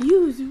right.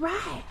 Use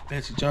right.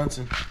 Betsy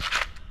Johnson.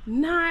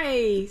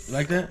 Nice. You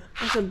like that?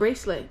 That's a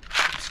bracelet.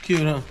 It's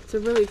cute, huh? It's a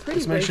really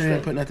pretty Let's make sure you bracelet.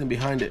 didn't put nothing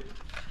behind it.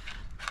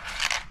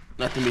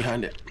 Nothing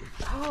behind it.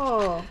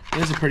 Oh. It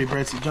is a pretty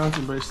Betsy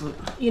Johnson bracelet.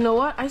 You know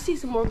what? I see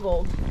some more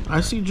gold.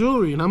 I see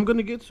jewelry, and I'm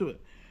gonna get to it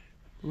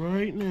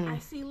right now. I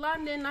see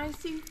London. I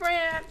see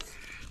France.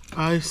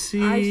 I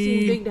see I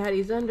see Big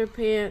Daddy's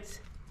underpants.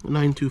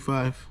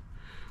 925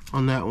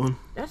 on that one.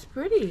 That's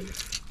pretty.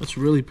 That's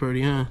really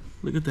pretty, huh?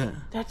 Look at that.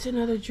 That's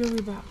another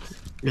jewelry box.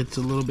 It's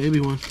a little baby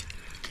one.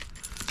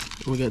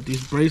 We got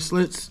these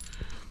bracelets.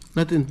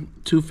 Nothing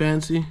too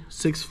fancy.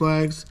 Six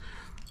Flags.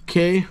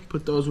 Okay,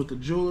 put those with the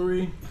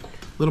jewelry.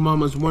 Little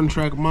Mama's One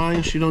Track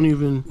Mind. She don't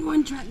even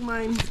One track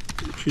mind.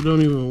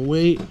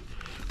 wait.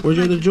 Where's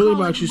your other jewelry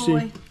box you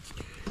see?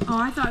 Oh,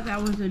 I thought that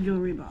was a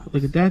jewelry box.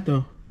 Look at that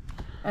though.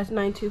 That's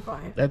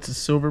 925. That's a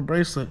silver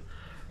bracelet.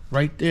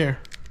 Right there.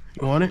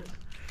 You want it?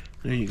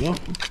 There you go.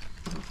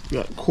 You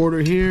got quarter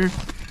here.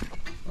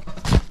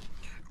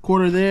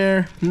 Quarter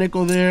there.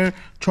 Nickel there.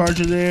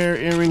 Charger there.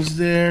 Earrings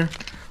there.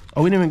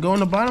 Oh, we didn't even go on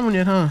the bottom one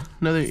yet, huh?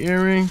 Another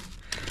earring.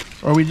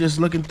 Or are we just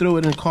looking through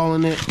it and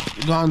calling it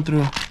gone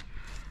through?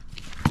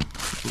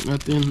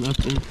 Nothing,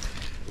 nothing.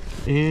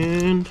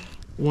 And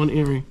one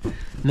earring.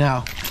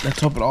 Now, let's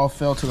hope it all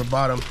fell to the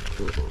bottom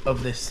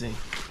of this thing.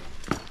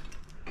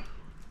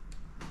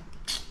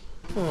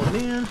 Oh,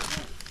 man.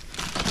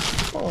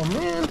 Oh,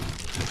 man.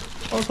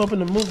 I was hoping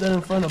to move that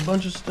in front of a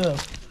bunch of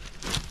stuff.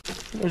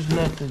 There's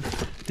nothing.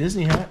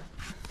 Disney hat.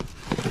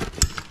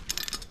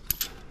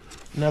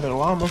 Another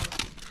llama.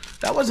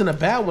 That wasn't a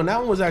bad one. That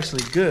one was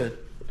actually good.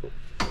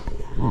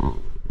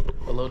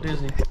 Hello,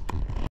 Disney.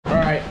 All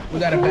right, we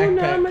got a backpack.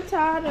 Hakuna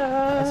Matata.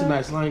 That's a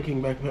nice Lion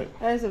King backpack.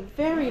 That is a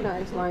very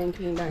nice Lion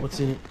King backpack. What's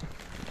in it?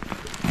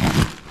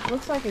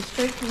 Looks like it's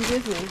straight from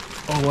Disney.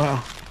 Oh,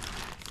 wow.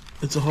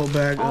 It's a whole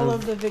bag All of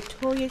of the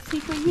Victoria's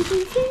Secret you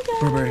can think of.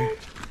 Burberry.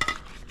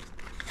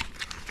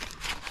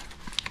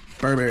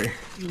 Burberry.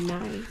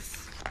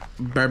 Nice.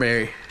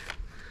 Burberry.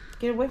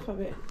 Get a whiff of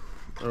it.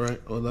 All right,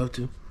 I would love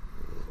to.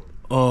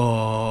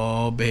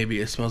 Oh, baby,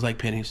 it smells like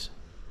pennies.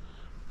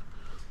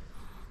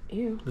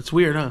 Ew. It's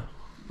weird, huh?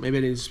 Maybe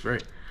I need to spray.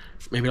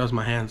 Maybe that was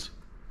my hands.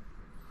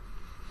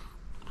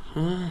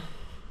 That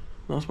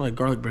smells like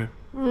garlic bread.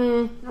 I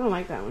don't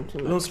like that one too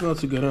It much. don't smell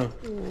too good, huh?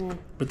 Yeah.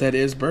 But that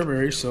is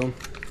Burberry, so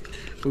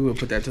We will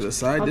put that to the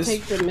side. I'll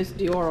take the Miss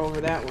Dior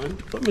over that one.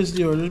 What Miss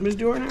Dior? There's Miss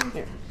Dior now?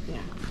 Here, yeah.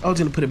 I was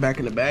gonna put it back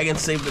in the bag and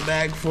save the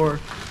bag for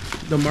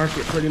the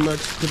market pretty much.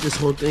 Put this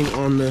whole thing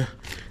on the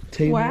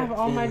table. Well, I have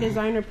all my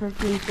designer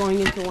perfumes going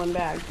into one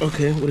bag.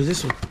 Okay, what is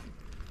this one?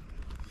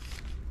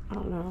 I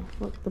don't know.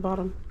 Look, the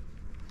bottom.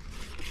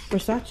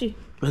 Versace.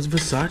 That's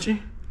Versace?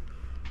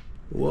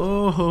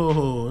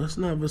 Whoa, that's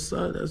not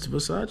Versace. That's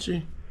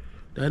Versace.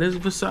 That is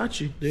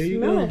Versace. There you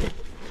Smell go. it.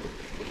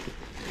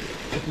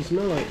 What does it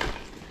smell like?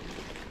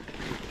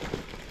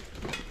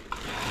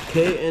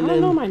 Okay, and I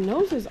then don't know, my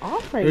nose is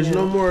off right there's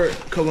now. no more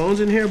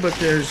colognes in here, but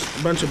there's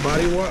a bunch of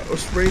body wash or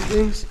spray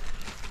things.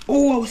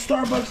 Oh, a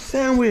Starbucks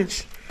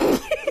sandwich.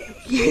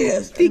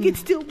 Yes. Think it's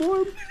still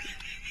warm?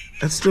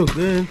 That's still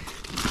good.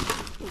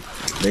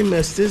 They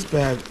messed this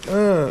bag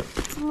up.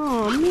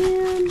 Oh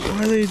man.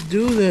 Why they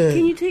do that?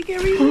 Can you take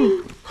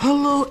everything?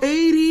 Hello,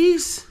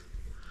 80s.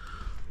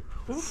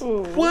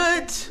 Oh.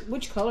 What?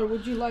 Which color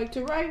would you like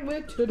to write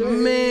with today?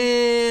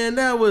 Man,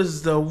 that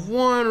was the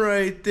one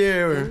right And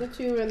there. the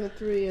 2 and the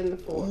 3 and the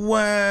 4.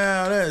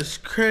 Wow, that's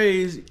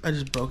crazy. I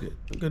just broke it.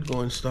 Good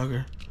going,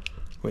 stalker.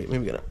 Wait,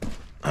 maybe gonna.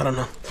 I don't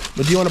know.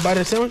 But do you want to buy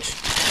that sandwich?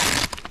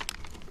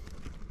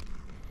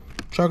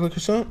 Chocolate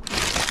croissant?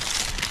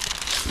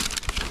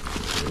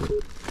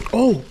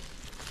 Oh.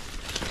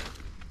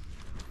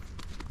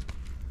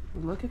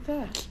 Look at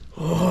that.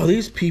 Oh,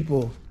 these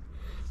people.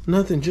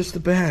 Nothing, just the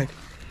bag.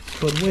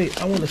 But wait,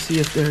 I want to see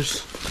if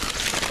there's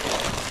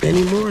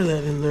any more of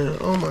that in there.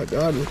 Oh my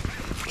God.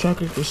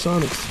 Chocolate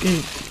croissant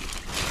escaped.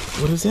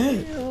 What is that?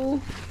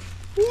 Ew.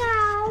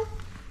 Meow.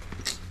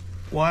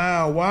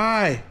 Wow,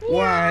 why?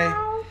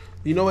 Why?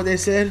 You know what they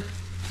said?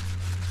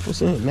 What's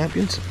that?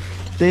 Napkins?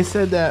 They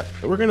said that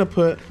we're gonna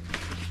put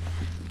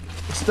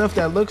stuff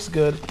that looks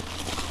good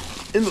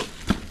in the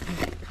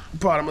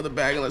bottom of the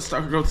bag and let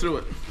Stalker go through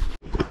it.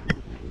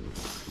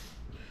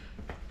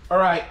 All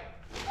right,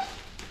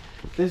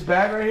 this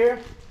bag right here,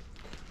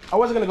 I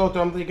wasn't gonna go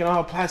through. I'm thinking,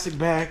 oh, plastic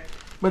bag,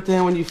 but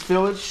then when you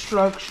feel its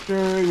structure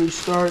and you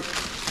start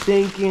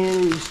thinking,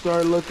 and you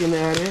start looking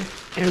at it,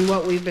 And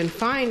what we've been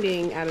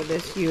finding out of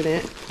this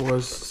unit,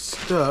 was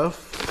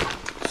stuff.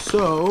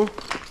 So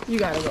you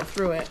gotta go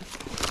through it.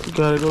 you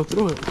gotta go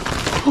through it.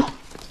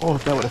 Oh,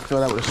 if that would have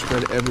fell, that would have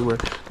spread everywhere.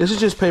 This is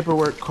just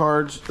paperwork,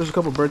 cards. There's a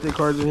couple birthday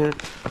cards in here.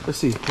 Let's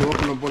see. We'll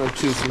open up one or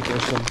two, see if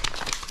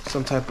there's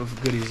some type of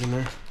goodies in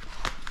there.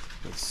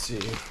 Let's see.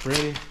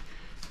 Ready,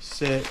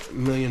 set,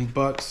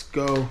 $1,000,000.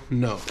 Go.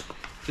 No.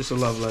 Just a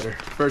love letter.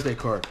 Birthday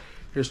card.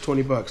 Here's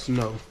 $20.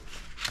 No.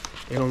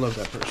 They don't love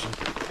that person.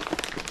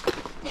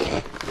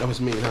 That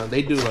was mean, huh?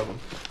 They do love them.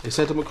 They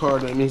sent them a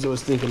card. That means they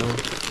was thinking of them.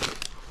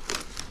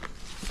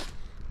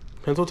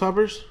 Pencil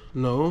toppers?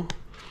 No.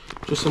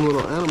 Just some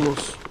little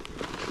animals.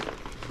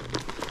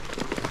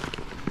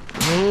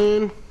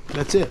 And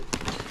that's it.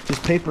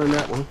 Just paper in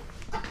that one.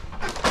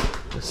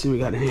 Let's see what we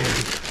got in here.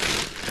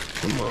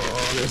 Come on.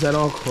 Is that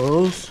all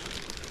closed?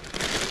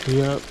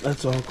 Yep,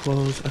 that's all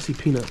closed. I see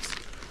peanuts.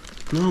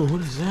 No,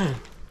 what is that?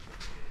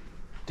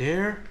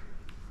 Dare?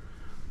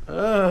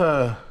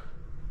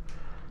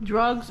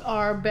 Drugs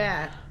are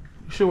bad.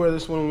 You should wear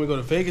this one when we go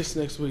to Vegas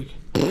next week.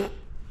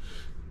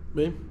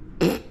 Babe?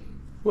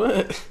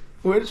 What?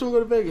 Wear this one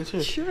when we go to Vegas.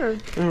 Here. Sure.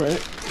 All right.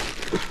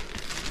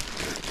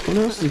 What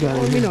else you got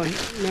in Oh, here? you know,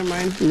 never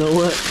mind. You know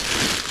what?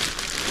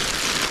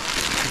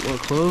 What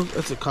clothes?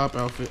 That's a cop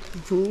outfit.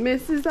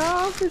 Mrs.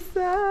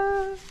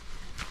 Officer.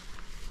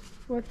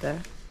 What the?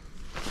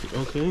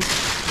 Okay.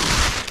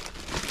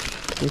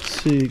 Let's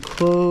see.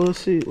 Clothes. Let's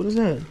see. What is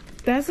that?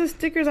 That's the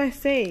stickers I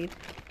saved.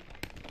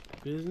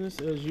 Business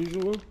as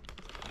usual.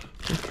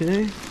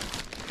 Okay.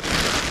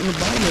 On the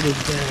bottom of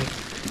this bag.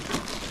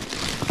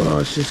 Oh,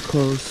 it's just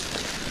clothes.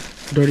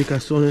 Dirty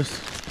calzones.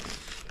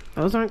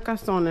 Those aren't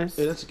calzones.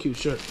 Hey, that's a cute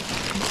shirt.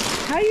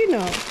 How you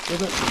know?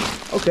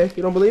 Okay,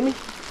 you don't believe me?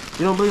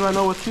 You don't believe I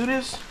know what cute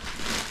is?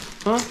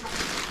 Huh?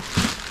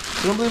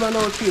 You don't believe I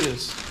know what cute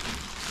is?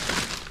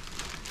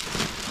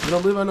 You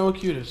don't believe I know what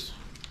cute is?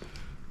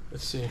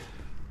 Let's see.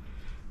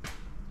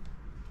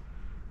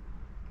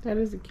 That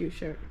is a cute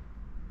shirt.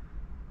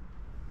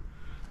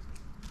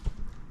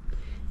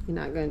 You're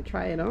not gonna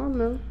try it on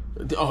though.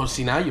 Oh,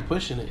 see, now you're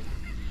pushing it.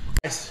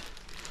 Yes.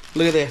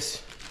 Look at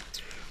this.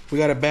 We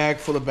got a bag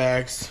full of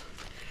bags.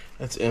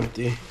 That's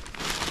empty.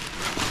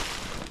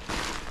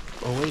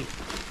 Oh, wait.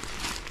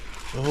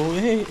 Oh,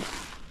 wait.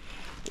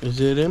 Is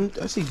it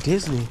empty? I see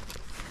Disney.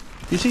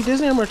 You see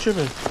Disney? Or am I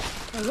tripping?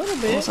 A little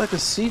Oh, bit. it's like a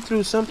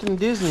see-through something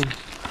Disney.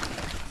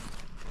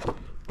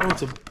 Oh,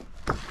 it's a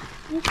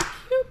It's a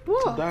cute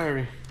book.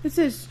 diary. It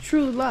says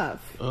True Love.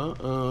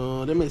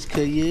 Uh-oh. That makes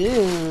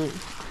cute.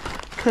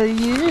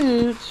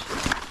 Cute.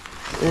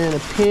 And a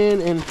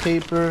pen and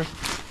paper.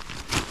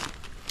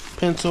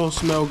 Pencil,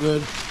 smell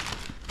good.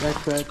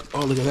 Backpack.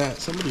 Oh, look at that.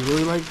 Somebody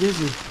really like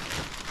Disney.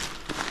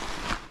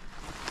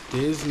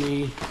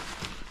 Disney.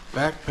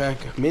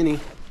 Backpack. Mini.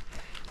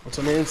 What's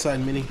on the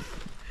inside, Mini?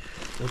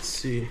 Let's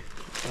see.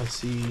 I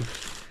see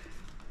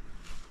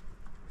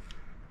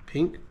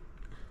pink.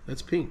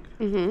 That's pink.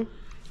 Mm-hmm.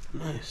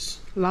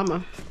 Nice.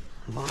 Llama.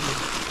 Llama.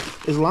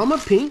 Is Llama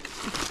pink?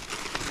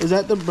 Is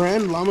that the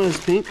brand? Llama is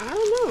pink? I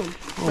don't know.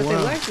 But they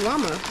like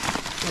llama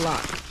a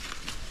lot.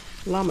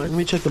 Llama. Let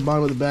me check the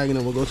bottom of the bag and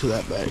then we'll go to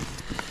that bag.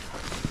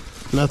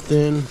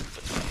 Nothing.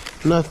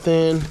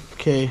 Nothing.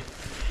 Okay.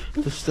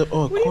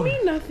 Oh, what do you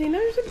mean nothing?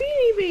 There's a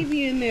Beanie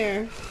Baby in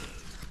there.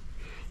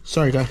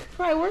 Sorry, guy.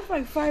 Probably worth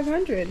like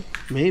 500.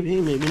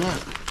 Maybe, maybe not.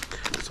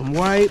 Some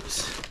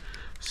wipes.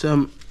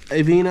 Some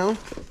Aveeno.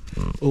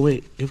 Oh,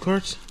 wait. Gift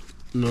cards?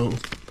 No.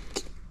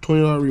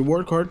 $20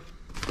 reward card?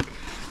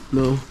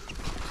 No.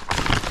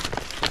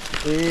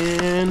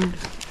 And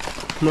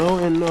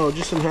no.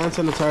 Just some hand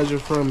sanitizer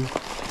from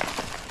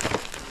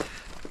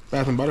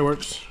Bath and Body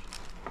Works.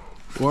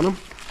 Want them?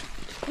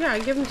 Yeah, I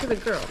give them to the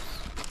girls.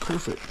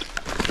 Perfect.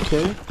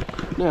 Okay.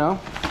 Now,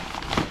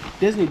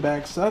 Disney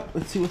bag suck.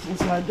 Let's see what's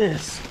inside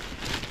this.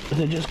 Is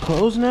it just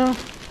clothes now?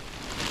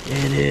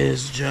 It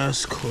is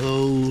just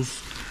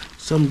clothes.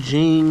 Some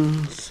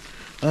jeans,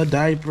 a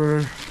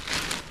diaper,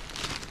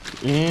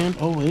 and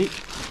oh wait,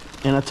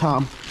 and a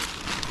Tom.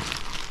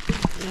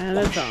 And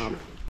a Tom.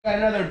 Got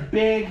another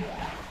big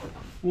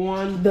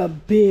one. The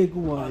big Oh,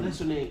 one. this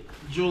one ain't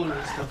jewelry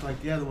and stuff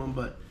like the other one,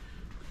 but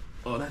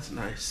oh, that's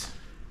nice.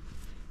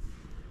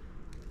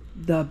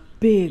 The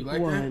big You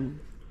like one.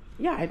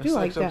 That? Yeah, I do That's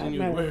like that. something you'd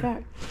Matter wear. of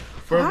fact.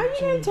 Forever How you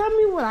gonna 20 tell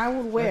me what I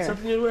would wear? That's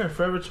something you'd wear.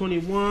 Forever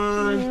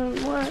 21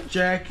 Yeah, what?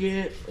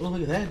 jacket. Oh,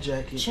 look at that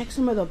jacket. Check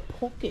some of the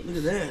pockets. Look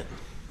at that.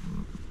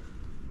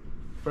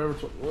 Forever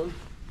 21.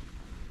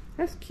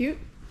 That's cute.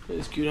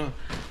 It's cute, huh?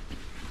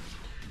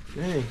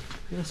 Dang,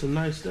 that's some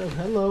nice stuff.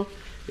 Hello.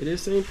 It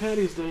is St.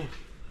 Patty's Day.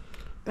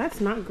 That's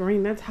not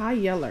green. That's high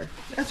yeller.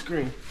 That's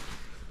green.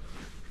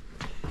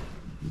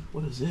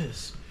 What is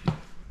this?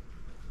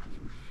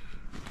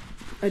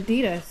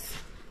 Adidas.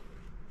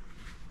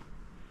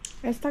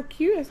 That's not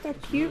cute. That's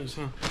not cute. Nice,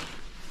 huh?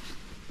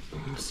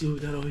 Let's see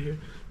what we got over here.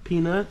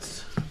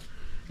 Peanuts.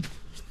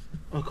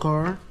 A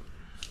car.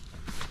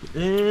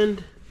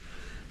 And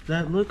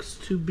that looks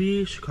to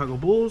be Chicago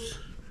Bulls.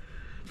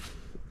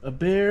 A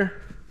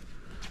bear.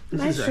 This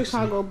Nice is actually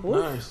Chicago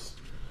Bulls. Nice.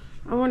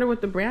 I wonder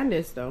what the brand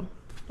is though.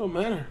 Don't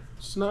matter.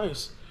 It's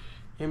nice.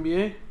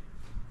 NBA.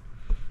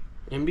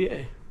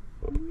 NBA.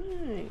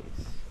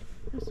 Nice.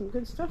 There's some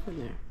good stuff in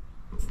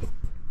there.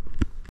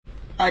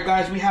 Alright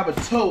guys, we have a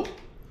tote.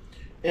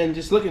 And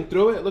just looking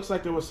through it, it looks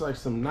like there was like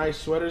some nice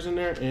sweaters in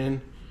there, and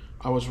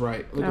I was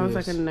right. Look That at was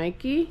this. like a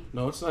Nike.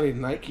 No, it's not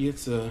even Nike,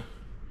 it's a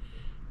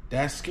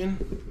Danskin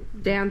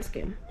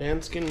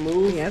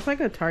move. Yeah, it's like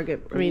a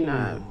Target. I mean,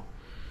 Ooh.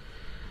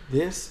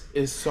 This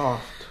is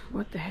soft.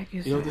 what the heck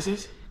is You know that? what this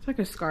is? It's like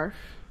a scarf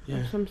Yeah.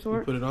 of some You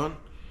sort. put it on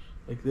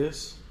like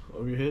this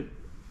over your head.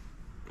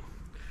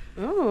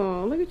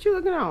 Oh, look at you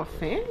looking all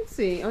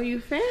fancy. Oh, you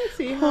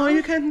fancy, huh? Oh,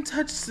 you can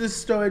touch the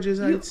storage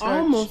as I You touch.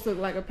 almost look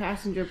like a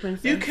passenger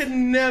princess. You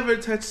can never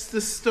touch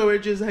the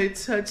storage as I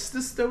touch.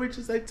 The storage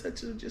as I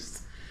touch it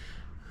just.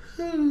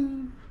 Get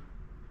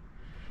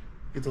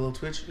the little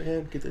twitch in the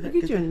hand. Get the, Look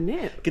get at your the,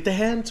 nip. Get the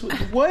hand twitch.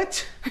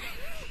 What?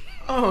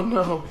 Oh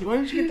no! Why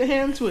didn't you get the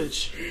hand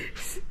twitch?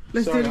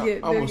 Let's Sorry, do it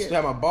again. I almost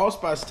have my bald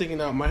spot sticking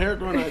out. My hair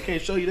growing out. I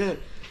can't show you that.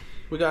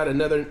 We got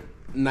another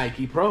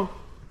Nike Pro.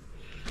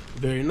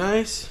 Very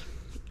nice.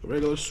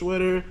 Regular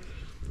sweater.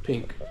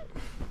 Pink.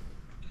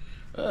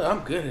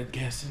 I'm good at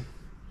guessing.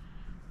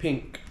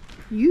 Pink.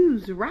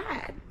 Use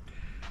right.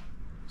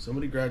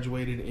 Somebody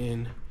graduated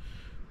in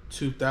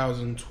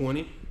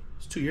 2020.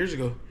 It's 2 years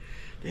ago.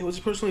 Dang, was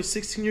this person only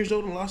 16 years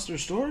old and lost their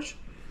storage?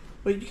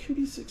 Wait, you can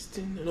be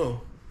 16.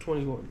 No,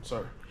 21.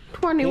 Sorry.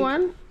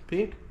 21.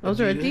 Pink. Those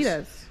are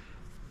Adidas.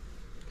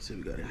 Let's see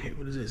what we got in here.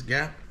 What is this?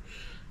 Gap?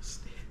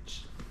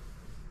 Stitch.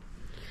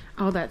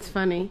 Oh, that's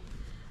funny.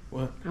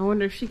 What? I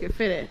wonder if she could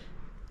fit it.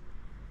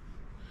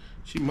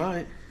 She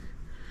might.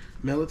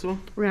 Melatonin?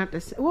 We're gonna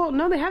have to. Well,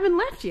 no, they haven't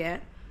left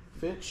yet.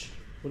 Fitch?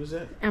 What is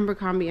that?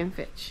 Abercrombie and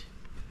Fitch.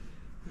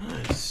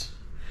 Nice.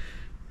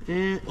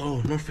 And,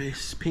 oh, North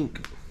Face.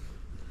 Pink.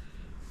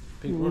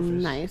 Pink North Face.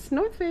 Nice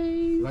North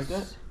Face. Like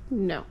that?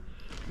 No,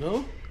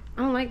 No?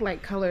 I don't like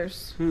light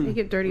colors. They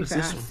get dirty What's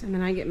this fast, one? and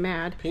then I get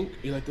mad. Pink?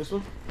 You like this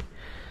one?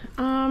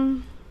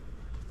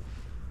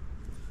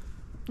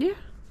 Yeah.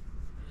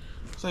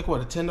 It's like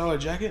what, a $10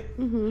 jacket?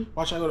 Mm-hmm.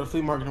 Watch, I go to the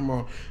flea market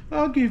tomorrow.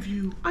 I'll give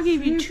you I'll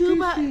give you $2.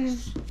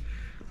 $2.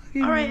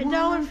 All right, What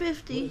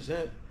 $1.50. is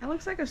that? That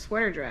looks like a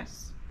sweater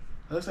dress.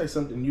 That looks like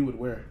something you would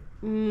wear.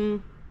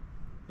 Mm,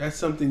 That's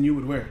something you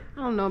would wear.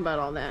 I don't know about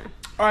all that.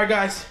 All right,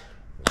 guys.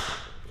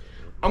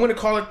 I'm going to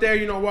call it there.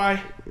 You know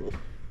why?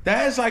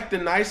 That is like the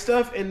nice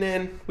stuff. And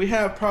then we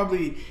have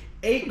probably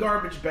 8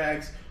 garbage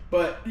bags.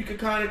 But you can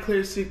kind of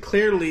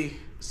clearly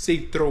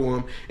see through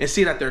them and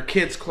see that they're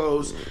kids'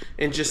 clothes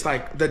and just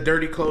like the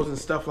dirty clothes and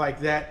stuff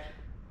like that.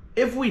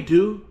 If we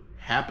do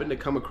happen to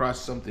come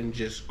across something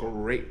just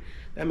great,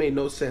 that made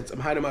no sense. I'm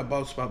hiding my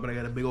bald spot, but I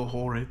got a big old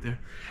hole right there.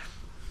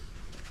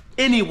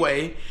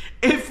 Anyway,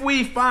 if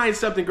we find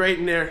something great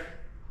in there,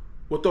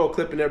 we'll throw a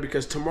clip in there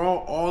because tomorrow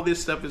all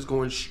this stuff is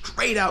going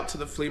straight out to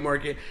the flea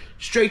market,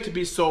 straight to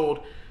be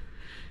sold.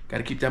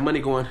 Gotta keep that money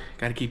going.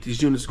 Gotta keep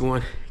these units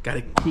going.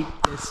 Gotta keep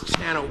this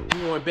channel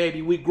going,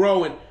 baby. We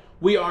growing.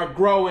 We are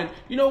growing.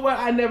 You know what?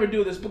 I never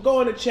do this, but go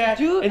in the chat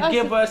and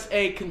give us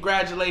a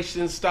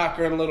congratulations,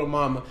 Stalker and Little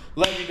Mama.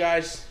 Love you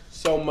guys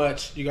so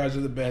much. You guys are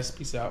the best.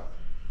 Peace out.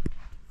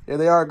 Here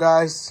they are,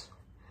 guys.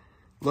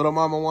 Little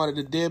Mama wanted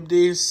to dib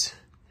these.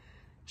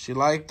 She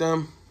liked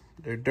them.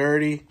 They're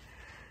dirty.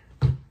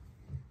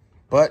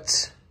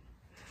 But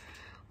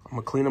I'm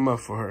going to clean them up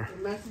for her.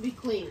 It must be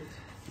cleaned.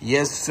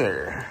 Yes,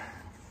 sir.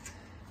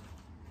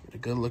 Get a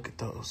good look at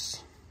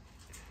those.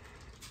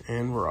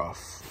 And we're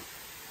off.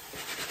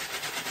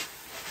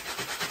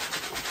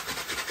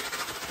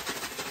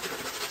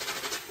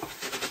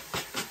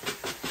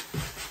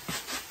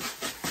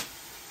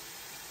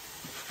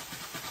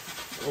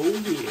 Oh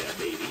yeah,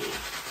 baby.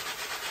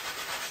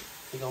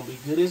 They're gonna be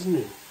good as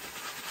new.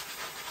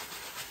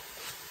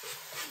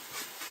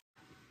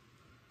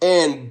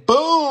 And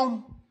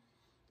boom!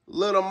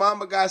 Little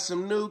Mama got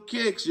some new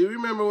kicks. You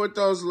remember what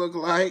those look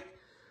like?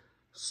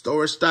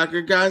 Store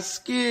Stalker got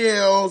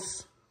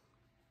skills.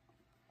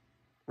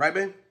 Right,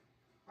 babe?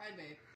 Right, babe.